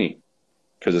bikini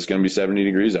because it's going to be 70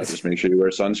 degrees out. Just make sure you wear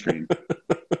sunscreen.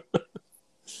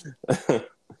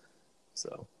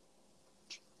 So.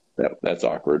 That's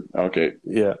awkward. Okay.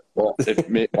 Yeah. Well,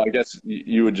 I guess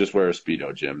you would just wear a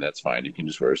Speedo, Jim. That's fine. You can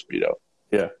just wear a Speedo.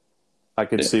 Yeah. I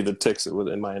could see the ticks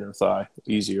within my inner thigh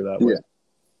easier that way.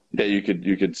 Yeah, you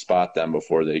could spot them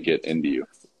before they get into you.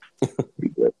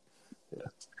 Yeah.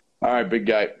 All right, big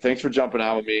guy. Thanks for jumping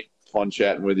on with me. Fun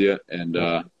chatting with you.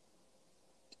 And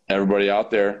everybody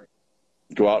out there,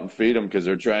 go out and feed them because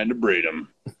they're trying to breed them.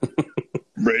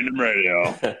 Breed them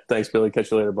radio. Thanks, Billy.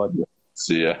 Catch you later, bud.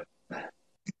 See ya.